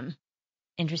 awesome.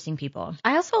 Interesting people.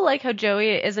 I also like how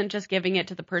Joey isn't just giving it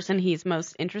to the person he's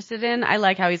most interested in. I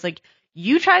like how he's like,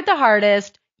 you tried the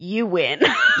hardest, you win.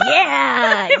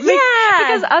 Yeah.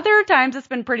 Because other times it's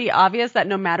been pretty obvious that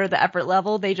no matter the effort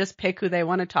level, they just pick who they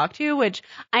want to talk to, which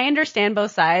I understand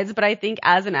both sides, but I think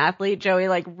as an athlete, Joey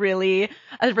like really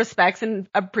respects and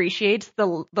appreciates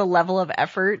the level of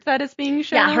effort that is being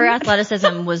shown. Yeah, her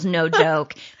athleticism was no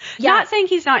joke. Yeah. Not saying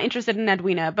he's not interested in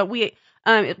Edwina, but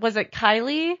was it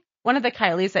Kylie? One of the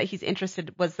Kylies that he's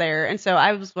interested was there. And so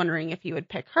I was wondering if he would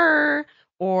pick her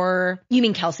or... You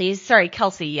mean Kelsey's? Sorry,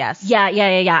 Kelsey, yes.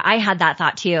 Yeah. I had that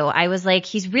thought too. I was like,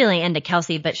 he's really into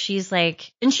Kelsey, but she's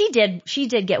like, and she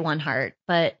did get one heart,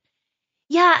 but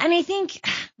yeah. And I think,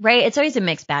 right, it's always a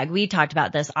mixed bag. We talked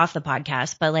about this off the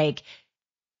podcast, but like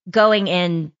going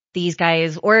in, these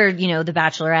guys or, the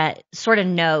Bachelorette sort of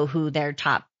know who their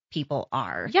top people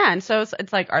are. Yeah. And so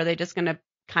it's like, are they just going to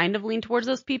kind of lean towards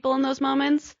those people in those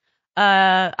moments?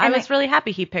 I was really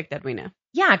happy he picked Edwina.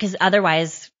 Yeah, because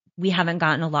otherwise we haven't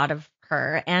gotten a lot of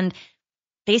her, and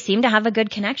they seem to have a good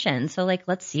connection. So like,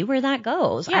 let's see where that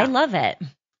goes. Yeah. I love it.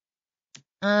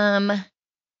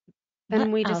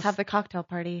 Then we just have the cocktail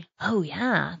party. Oh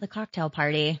yeah, the cocktail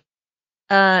party.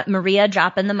 Maria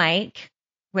dropping the mic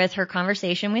with her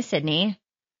conversation with Sydney.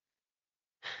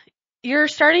 You're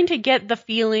starting to get the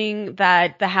feeling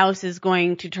that the house is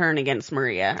going to turn against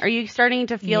Maria. Are you starting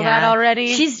to feel that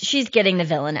already? She's getting the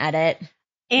villain edit.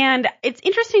 And it's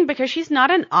interesting because she's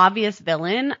not an obvious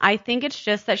villain. I think it's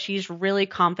just that she's really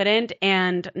confident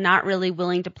and not really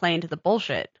willing to play into the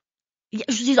bullshit. Yeah,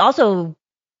 she's also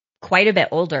quite a bit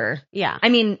older. Yeah. I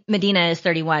mean, Medina is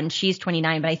 31. She's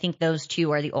 29, but I think those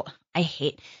two are the old. I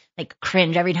hate, like,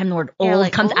 cringe every time the word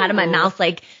old comes out of my mouth,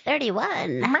 like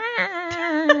 31.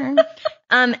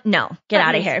 No, get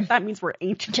out of here. That means we're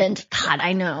ancient. God,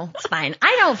 I know. It's fine.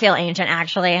 I don't feel ancient,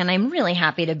 actually, and I'm really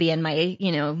happy to be in my,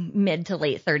 mid to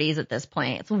late 30s at this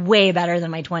point. It's way better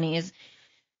than my 20s.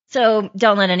 So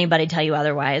don't let anybody tell you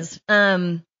otherwise.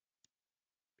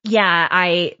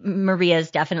 Yeah,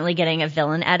 Maria's definitely getting a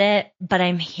villain edit, but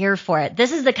I'm here for it.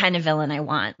 This is the kind of villain I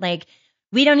want. Like,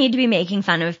 we don't need to be making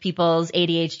fun of people's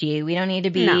ADHD. We don't need to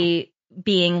be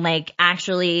being like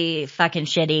actually fucking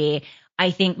shitty. I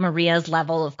think Maria's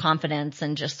level of confidence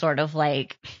and just sort of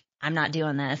like, I'm not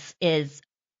doing this is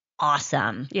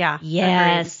awesome. Yeah.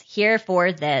 Yes. Agreed. Here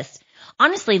for this.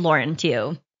 Honestly, Lauren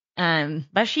too.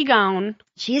 But she's gone.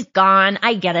 She's gone.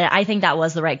 I get it. I think that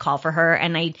was the right call for her.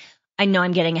 And I know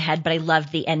I'm getting ahead, but I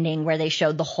loved the ending where they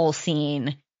showed the whole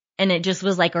scene. And it just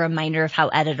was like a reminder of how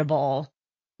editable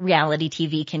reality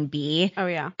TV can be. Oh,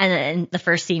 yeah. And then the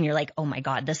first scene, you're like, oh my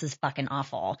God, this is fucking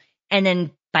awful. And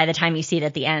then by the time you see it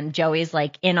at the end, Joey's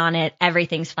like in on it.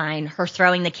 Everything's fine. Her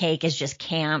throwing the cake is just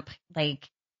camp. Like,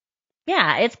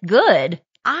 yeah, it's good.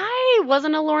 I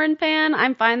wasn't a Lauren fan.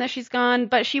 I'm fine that she's gone,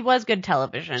 but she was good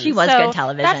television. She was good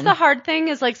television. That's the hard thing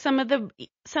is like some of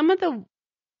the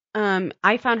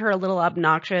I found her a little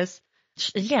obnoxious.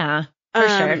 Yeah, for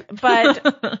sure.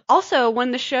 But also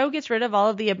when the show gets rid of all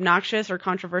of the obnoxious or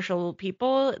controversial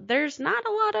people, there's not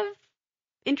a lot of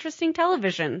interesting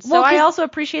television. So I also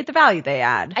appreciate the value they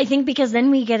add. I think because then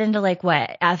we get into like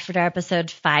what, after episode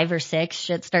 5 or 6,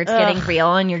 shit starts getting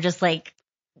real and you're just like.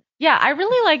 Yeah, I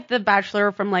really like The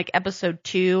Bachelor from like episode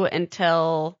 2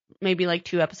 until maybe like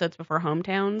 2 episodes before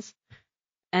Hometowns.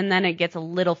 And then it gets a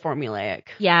little formulaic.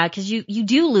 Yeah, because you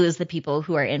do lose the people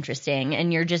who are interesting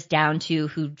and you're just down to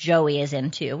who Joey is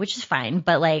into, which is fine.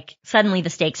 But like suddenly the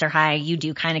stakes are high. You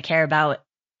do kind of care about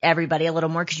everybody a little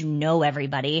more because you know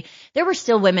everybody. There were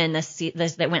still women this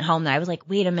that went home that I was like,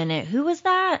 wait a minute, who was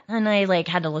that? And I like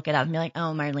had to look it up and be like,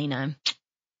 oh, Marlena,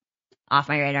 off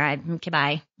my radar. Okay,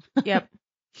 bye. Yep.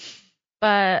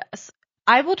 But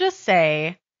I will just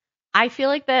say, I feel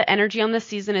like the energy on this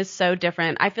season is so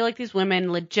different. I feel like these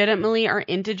women legitimately are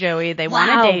into Joey. They want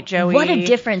to date Joey. What a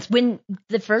difference. When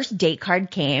the first date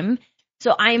card came,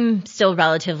 so I'm still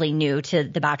relatively new to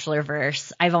the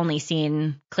Bachelorverse. I've only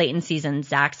seen Clayton season,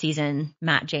 Zach season,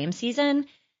 Matt James season.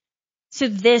 So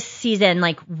this season,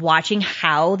 like watching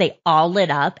how they all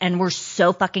lit up and were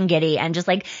so fucking giddy and just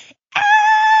like,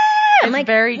 I'm It's like,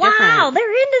 very wow, different.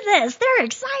 they're into this. They're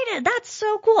excited. That's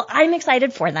so cool. I'm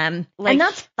excited for them. Like, and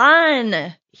that's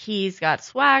fun. He's got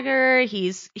swagger. He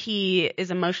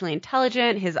is emotionally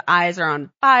intelligent. His eyes are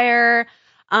on fire.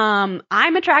 I'm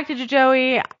attracted to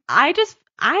Joey.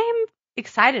 I'm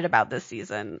excited about this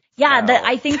season. Yeah, So.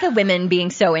 I think the women being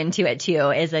so into it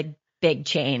too is a big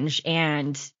change.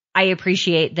 And I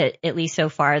appreciate that at least so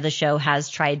far the show has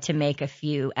tried to make a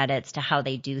few edits to how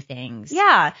they do things.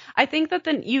 Yeah, I think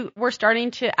that we're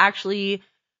starting to actually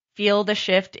feel the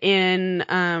shift in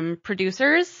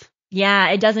producers. Yeah,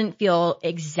 it doesn't feel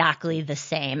exactly the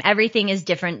same. Everything is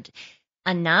different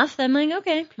enough. I'm like,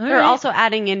 okay. They're also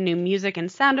adding in new music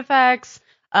and sound effects.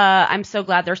 I'm so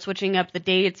glad they're switching up the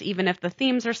dates, even if the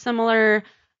themes are similar.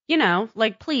 You know,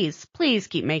 like, please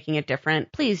keep making it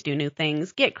different. Please do new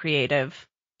things. Get creative.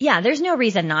 Yeah, there's no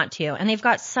reason not to. And they've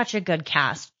got such a good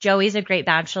cast. Joey's a great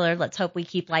bachelor. Let's hope we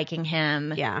keep liking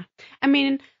him. Yeah. I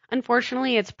mean,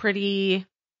 unfortunately, it's pretty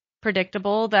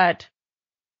predictable that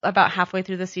about halfway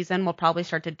through the season, we'll probably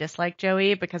start to dislike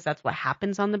Joey because that's what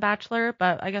happens on The Bachelor.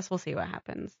 But I guess we'll see what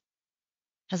happens.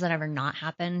 Has that ever not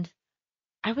happened?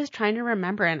 I was trying to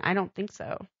remember, and I don't think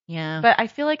so. Yeah. But I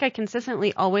feel like I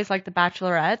consistently always like the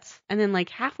Bachelorettes. And then, like,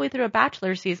 halfway through a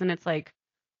Bachelor season, it's like,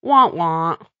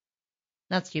 wah.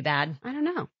 That's too bad. I don't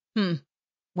know.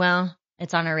 Well,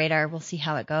 it's on our radar. We'll see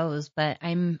how it goes, but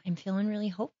I'm feeling really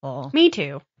hopeful. Me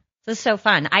too. This is so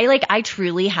fun. I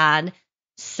truly had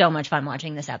so much fun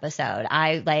watching this episode.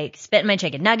 I like spitting my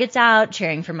chicken nuggets out,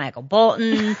 cheering for Michael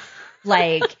Bolton,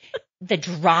 like the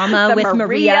drama with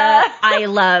Maria. I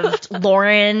loved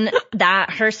Lauren,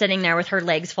 her sitting there with her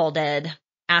legs folded,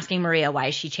 asking Maria why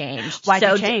she changed. Why'd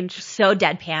you change? So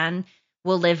deadpan.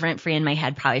 Will live rent free in my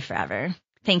head probably forever.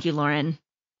 Thank you, Lauren.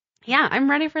 Yeah, I'm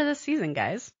ready for this season,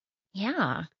 guys.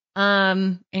 Yeah.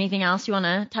 Anything else you want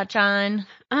to touch on?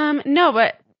 No,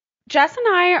 but Jess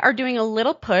and I are doing a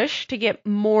little push to get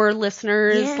more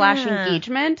listeners /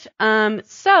 engagement.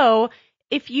 So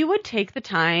if you would take the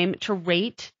time to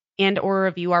rate and or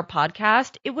review our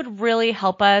podcast, it would really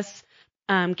help us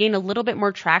gain a little bit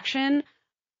more traction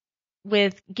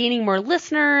with gaining more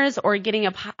listeners or getting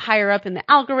up higher up in the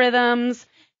algorithms.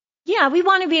 Yeah, we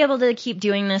want to be able to keep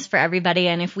doing this for everybody.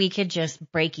 And if we could just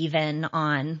break even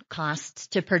on costs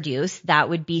to produce, that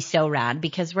would be so rad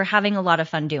because we're having a lot of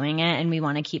fun doing it and we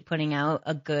want to keep putting out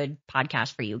a good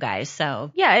podcast for you guys.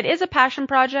 So yeah, it is a passion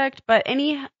project, but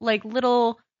any like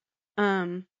little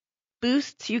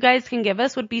boosts you guys can give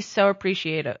us would be so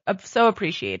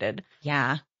appreciated.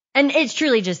 Yeah. And it's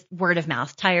truly just word of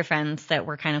mouth. Tell your friends that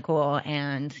we're kind of cool.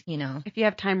 And, if you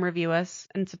have time, review us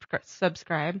and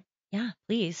subscribe. Yeah,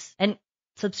 please. And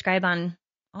subscribe on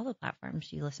all the platforms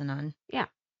you listen on. Yeah.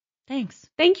 Thanks.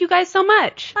 Thank you guys so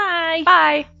much. Bye.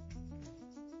 Bye.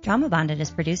 Drama Bonded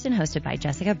is produced and hosted by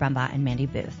Jessica Brumbaugh and Mandy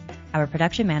Booth. Our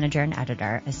production manager and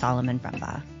editor is Solomon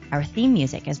Brumbaugh. Our theme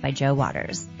music is by Joe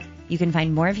Waters. You can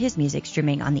find more of his music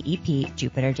streaming on the EP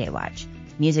Jupiter Daywatch.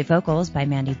 Music vocals by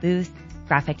Mandy Booth.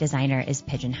 Graphic designer is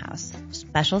Pigeon House.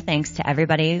 Special thanks to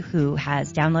everybody who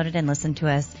has downloaded and listened to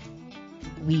us.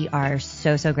 We are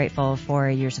so, so grateful for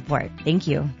your support. Thank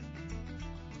you.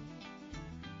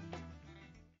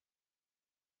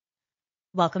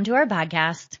 Welcome to our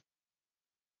podcast.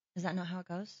 Is that not how it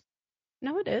goes?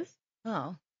 No, it is.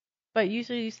 Oh. But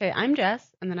usually you say, I'm Jess,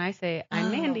 and then I say,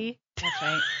 I'm Mandy. That's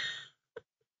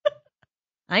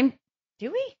right.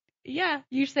 Do we? Yeah,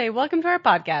 you say, welcome to our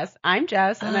podcast. I'm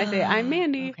Jess, and I say, I'm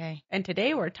Mandy. Okay. And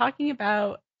today we're talking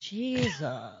about...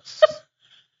 Jesus.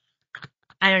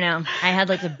 I don't know. I had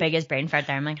like the biggest brain fart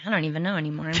there. I'm like, I don't even know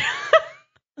anymore.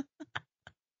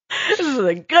 This is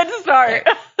a good start.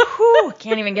 Whew,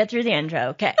 can't even get through the intro.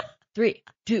 Okay. 3,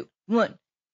 2, 1.